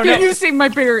what Can happens! you save my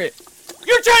parrot?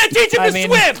 You're trying to teach him to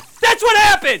swim! That's what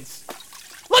happens!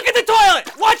 Look at the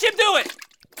toilet! Watch him do it!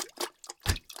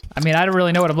 I mean, I don't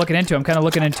really know what I'm looking into. I'm kind of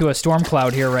looking into a storm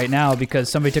cloud here right now because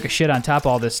somebody took a shit on top of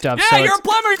all this stuff. Yeah, so you're a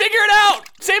plumber. Figure it out.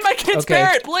 Save my kid's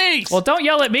parrot, please. Well, don't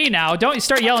yell at me now. Don't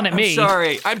start yelling at me. I'm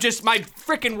sorry. My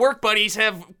freaking work buddies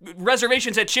have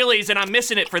reservations at Chili's, and I'm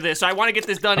missing it for this. I want to get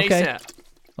this done ASAP.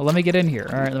 Well, let me get in here.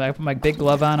 All right, let me put my big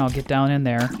glove on. I'll get down in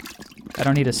there. I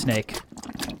don't need a snake.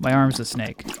 My arm's a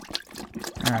snake.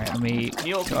 All right, let me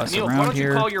toss Neil, around why don't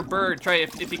here. you call your bird? Try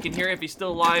if he can hear, if he's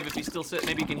still alive, if he's still sitting,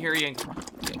 maybe he can hear you.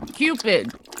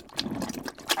 Cupid.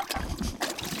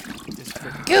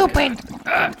 Cupid.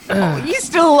 He's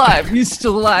still alive. He's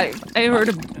still alive. I heard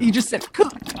him. He just said,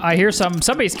 I hear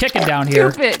somebody's kicking down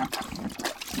here. Cupid.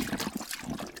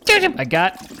 I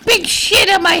got big shit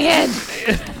on my head.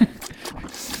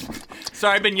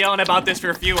 Sorry, I've been yelling about this for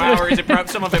a few hours.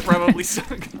 Some of it probably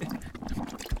sunk.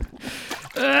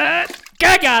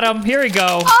 I got him. Here we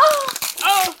go.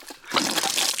 Oh!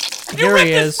 You Here ripped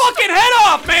he his is. fucking head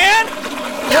off, man!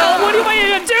 What do you want me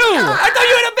to do? I thought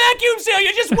you had a vacuum seal.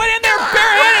 You just went in there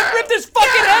barehanded and ripped his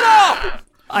fucking head off.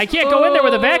 I can't go in there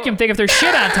with a vacuum thing if there's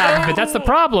shit on top of it. That's the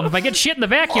problem. If I get shit in the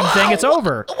vacuum thing, it's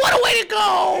over. What a way to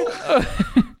go!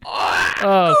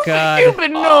 Oh, God.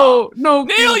 Cupid, no. Neil,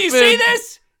 Cupid. you see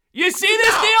this? You see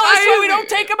this, Neil? That's why we don't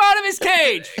take him out of his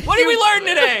cage. What did we learn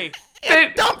today?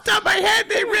 They dumped on my head.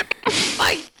 They ripped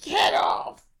my head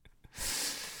off.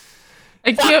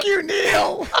 Fuck you,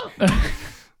 Neil.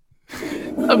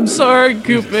 I'm sorry,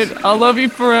 Cupid. I'll love you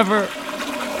forever.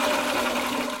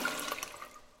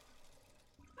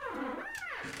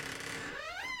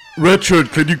 Richard,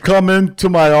 could you come into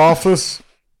my office?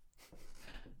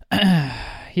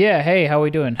 Yeah, hey, how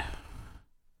we doing?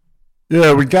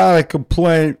 Yeah, we got a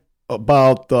complaint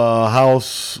about the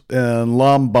house in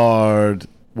Lombard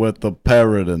with the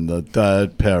parrot and the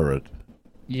dead parrot.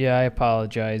 Yeah, I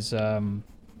apologize.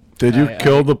 Did you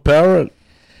kill the parrot?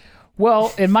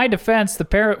 Well, in my defense, the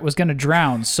parrot was going to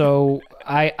drown, so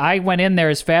I went in there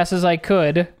as fast as I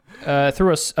could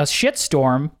through a shit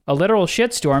storm, a literal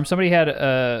shit storm. Somebody had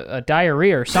a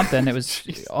diarrhea or something. It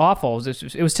was awful.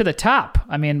 It was to the top.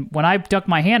 I mean, when I dunked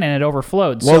my hand in, it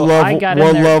overflowed. So I got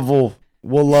in there.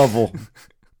 What level?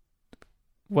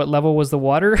 What level was the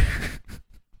water?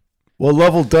 What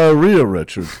level diarrhea,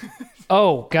 Richard?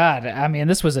 Oh God! I mean,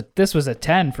 this was a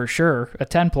 10 for sure. A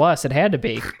 10 plus. It had to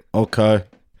be. Okay.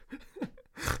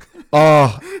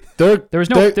 There was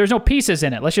no pieces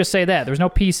in it. Let's just say that there was no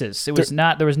pieces. It was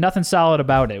there was nothing solid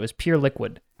about it. It was pure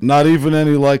liquid. Not even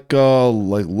any like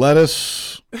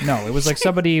lettuce. No, it was like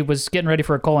somebody was getting ready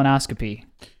for a colonoscopy.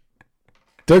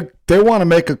 They want to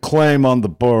make a claim on the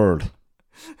bird.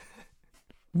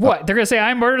 What? They're gonna say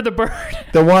I murdered the bird?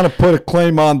 They want to put a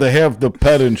claim on to have the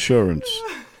pet insurance.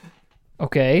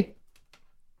 Okay.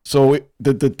 So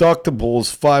the deductible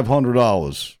is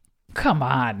 $500. Come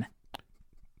on.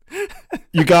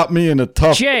 You got me in a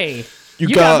tough... Jay, you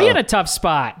got me in a tough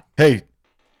spot. Hey,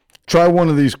 try one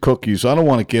of these cookies. I don't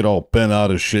want to get all bent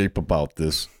out of shape about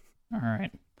this. All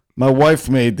right. My wife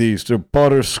made these. They're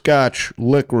butterscotch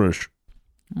licorice.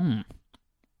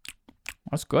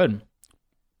 That's good.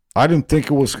 I didn't think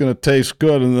it was going to taste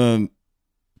good, and then,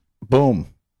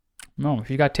 boom. No, if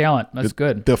you got talent, that's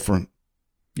good. Different.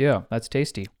 Yeah, that's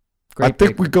tasty. Great. I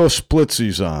think we go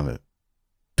splitsies on it.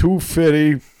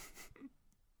 $250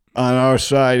 on our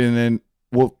side, and then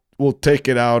we'll take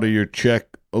it out of your check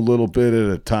a little bit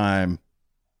at a time.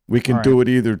 We can do it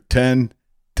either 10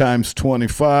 times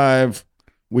 25.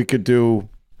 We could do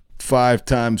 5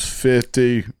 times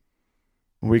 50.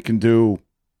 We can do...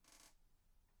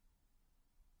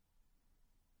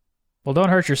 Well, don't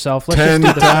hurt yourself. Let's just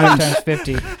do the 5 times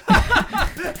 50.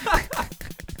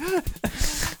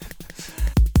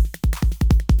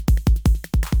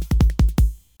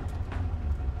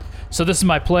 So this is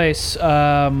my place.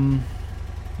 I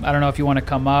don't know if you want to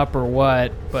come up or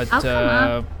what, but I'll come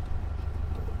up.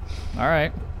 All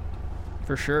right,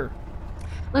 for sure.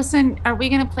 Listen, are we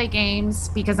gonna play games?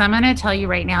 Because I'm gonna tell you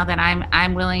right now that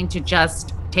I'm willing to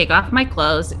just take off my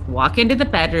clothes, walk into the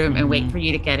bedroom, and wait for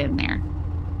you to get in there.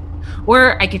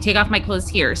 Or I could take off my clothes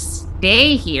here,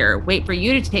 stay here, wait for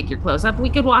you to take your clothes off. We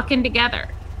could walk in together,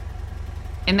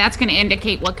 and that's gonna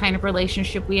indicate what kind of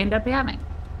relationship we end up having.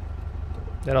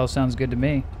 That all sounds good to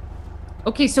me.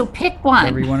 Okay, so pick one.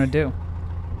 Whatever you want to do.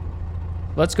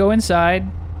 Let's go inside.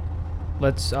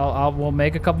 We'll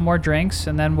make a couple more drinks,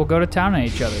 and then we'll go to town on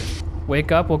each other.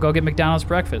 Wake up, we'll go get McDonald's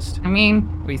breakfast. I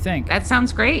mean, what do you think? That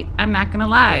sounds great. I'm not gonna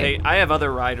lie. Hey, I have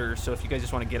other riders, so if you guys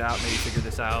just want to get out, maybe figure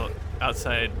this out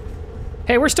outside.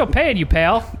 Hey, we're still paying you,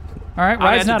 pal. All right,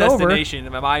 ride's not over.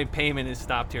 Destination. My payment is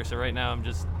stopped here, so right now I'm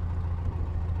just.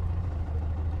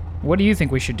 What do you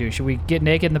think we should do? Should we get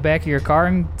naked in the back of your car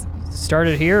and start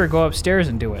it here, or go upstairs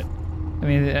and do it? I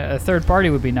mean, a third party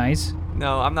would be nice.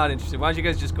 No, I'm not interested. Why don't you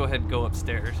guys just go ahead and go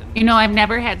upstairs? And... You know, I've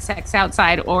never had sex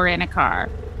outside or in a car.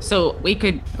 So we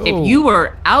could, Oh. if you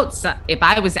were outside, if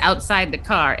I was outside the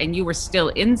car and you were still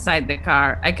inside the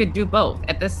car, I could do both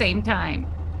at the same time.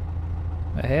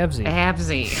 A halvesy. A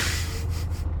halvesy.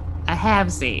 A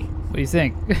halvesy. What do you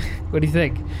think? What do you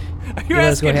think? Are You you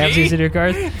let us go asking me? halvesies in your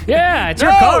cars? Yeah, it's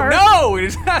your car. No,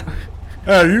 it's not.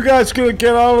 Hey, you guys gonna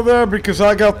get out of there because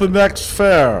I got the next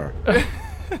fare.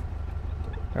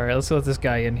 All right, let's let this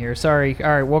guy in here. Sorry. All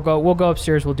right, we'll go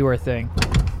upstairs. We'll do our thing.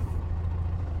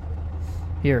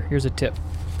 Here's a tip.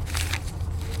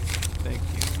 Thank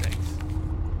you. Thanks.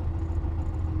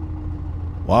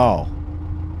 Wow.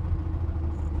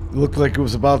 It looked like it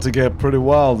was about to get pretty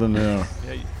wild in there.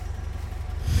 Yeah,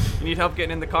 you need help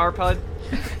getting in the car, Pud?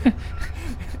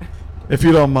 If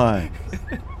you don't mind.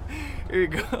 Here you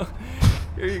go.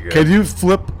 Here you go. Can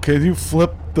you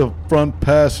flip the front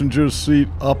passenger seat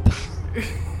up?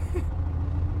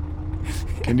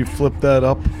 Can you flip that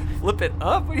up? Flip it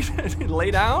up? What are you saying? Lay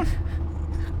down?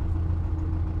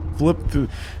 Flip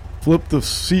the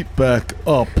seat back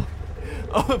up.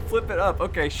 Oh, flip it up.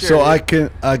 Okay, sure. So I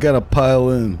gotta pile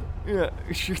in. Yeah,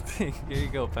 sure thing. Here you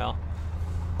go, pal.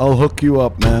 I'll hook you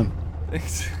up, man.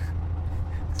 Thanks.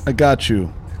 I got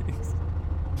you.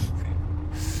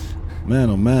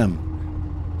 Man, oh man.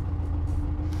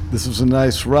 This was a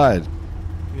nice ride.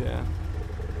 Yeah.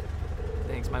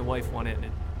 Thanks. My wife won it in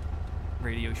a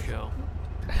radio show.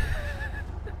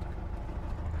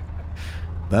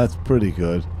 That's pretty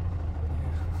good.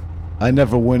 I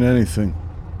never win anything.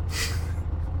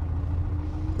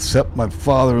 Except my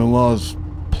father-in-law's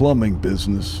plumbing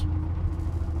business.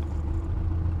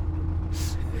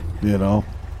 You know?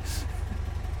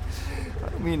 I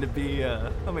don't mean to be,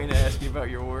 I don't mean to ask you about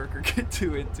your work or get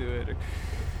too into it. Or...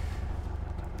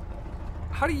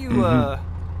 How do you, how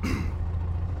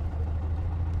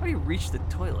do you reach the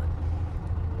toilet?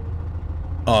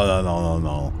 Oh,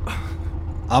 no.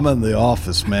 I'm in the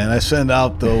office, man. I send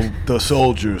out the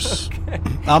soldiers. Okay.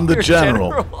 I'm the You're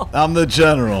general. I'm the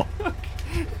general.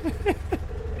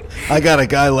 I got a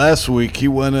guy last week. He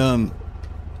went in,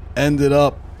 ended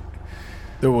up,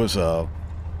 there was an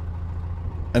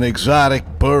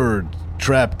exotic bird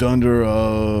trapped under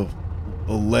a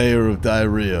layer of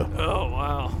diarrhea. Oh,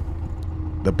 wow.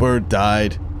 The bird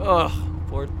died. Oh,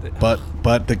 poor thing. But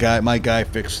my guy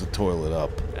fixed the toilet up.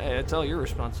 Hey, that's all you're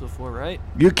responsible for, right?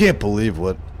 You can't believe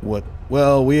what.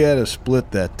 Well, we had to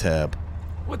split that tab.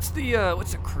 What's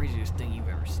the craziest thing you've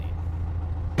ever seen?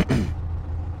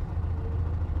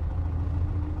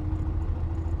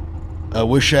 I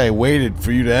wish I waited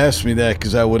for you to ask me that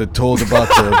because I would have told about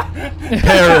the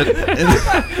parrot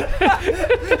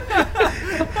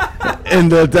in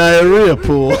the diarrhea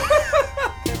pool.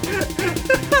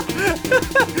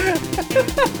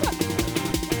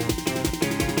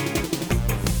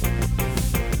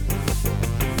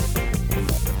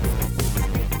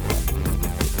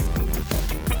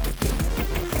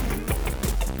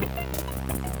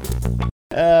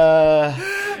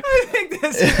 I think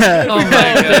that's. Oh my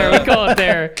god, we call it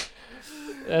there.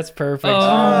 That's perfect. Oh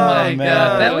my man.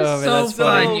 god, that was Oh, man, so that's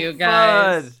fun, funny. you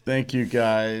guys. Fun. Thank you,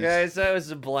 guys. Guys, that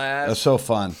was a blast. That's so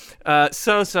fun.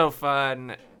 So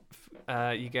fun.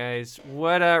 You guys,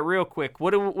 what real quick,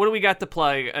 what do we got to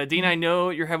plug? Dean, I know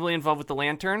you're heavily involved with the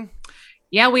Lantern.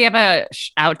 Yeah, we have a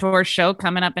outdoor show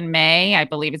coming up in May. I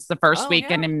believe it's the first Oh,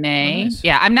 weekend yeah. in May. Oh, nice.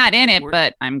 Yeah, I'm not in it, Where-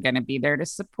 but I'm going to be there to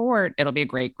support. It'll be a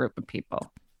great group of people.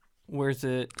 Where's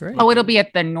it? Great. Oh, it'll be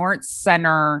at the North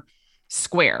Center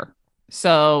Square.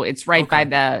 So it's right by Okay.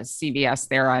 the CVS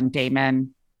there on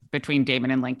Damon, between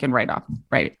Damon and Lincoln,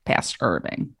 right past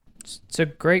Irving. It's a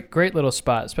great little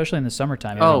spot, especially in the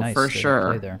summertime. It'd be Oh, nice for to sure.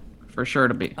 play there. For sure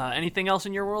to be. Anything else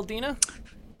in your world, Dina?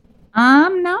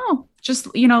 No,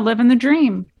 just living the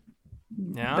dream.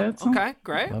 Yeah. That's all. Okay,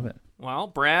 great. Love it. Well,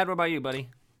 Brad, what about you, buddy?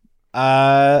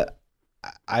 I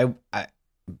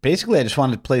basically I just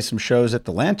wanted to play some shows at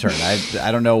the Lantern.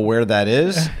 I don't know where that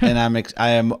is, and I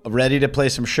am ready to play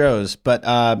some shows. But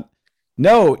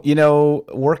no,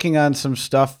 working on some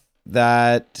stuff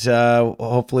that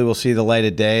hopefully will see the light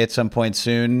of day at some point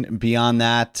soon. Beyond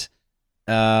that,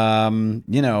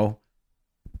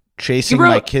 chasing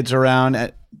my kids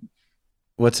around.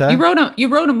 What's that? You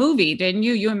wrote a movie, didn't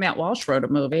you? You and Matt Walsh wrote a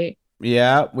movie.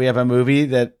 Yeah, we have a movie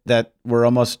that we're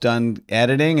almost done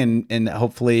editing, and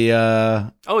hopefully. It's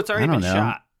already been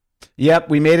shot. Yep,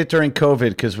 we made it during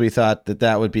COVID because we thought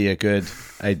that would be a good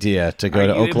idea to go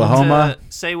to Oklahoma. Able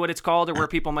to say what it's called or where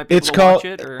people might be able to watch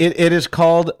it? Or? It is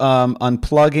called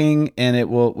Unplugging, and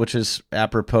which is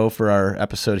apropos for our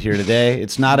episode here today.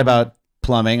 It's not about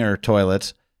plumbing or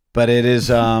toilets, but it is.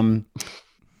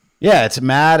 It's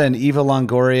Matt and Eva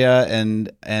Longoria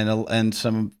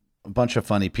and a bunch of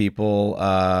funny people,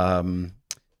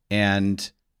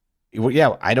 and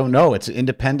I don't know. It's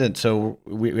independent, so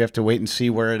we have to wait and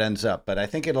see where it ends up. But I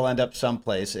think it'll end up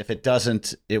someplace. If it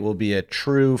doesn't, it will be a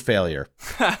true failure.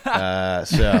 But I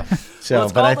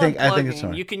think it's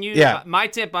you can use my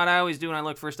tip. What I always do when I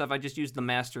look for stuff, I just use the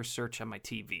master search on my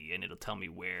TV, and it'll tell me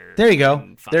where. There you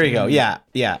go. Yeah.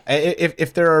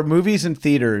 If there are movies in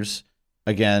theaters.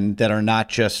 Again, that are not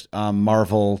just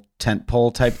Marvel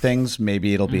tentpole type things.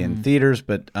 Maybe it'll be in theaters,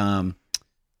 but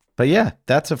yeah,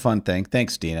 that's a fun thing.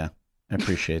 Thanks, Dina. I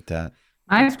appreciate that.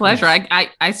 My pleasure.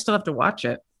 I still have to watch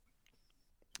it.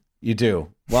 You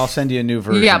do. Well, I'll send you a new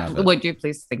version. Yeah, of it. would you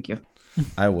please? Thank you.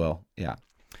 I will. Yeah.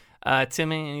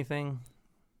 Timmy, anything?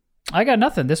 I got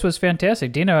nothing. This was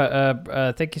fantastic,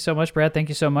 Dina. Thank you so much, Brad. Thank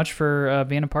you so much for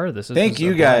being a part of this. Thank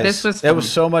you guys. That was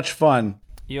so much fun.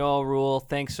 You all rule.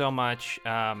 Thanks so much.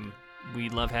 We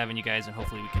love having you guys, and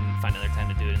hopefully we can find another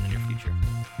time to do it in the near future.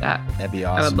 That'd be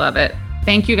awesome. I would love it.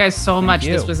 Thank you guys so much.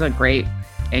 you. This was a great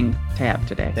thing to have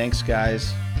today. Thanks,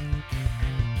 guys.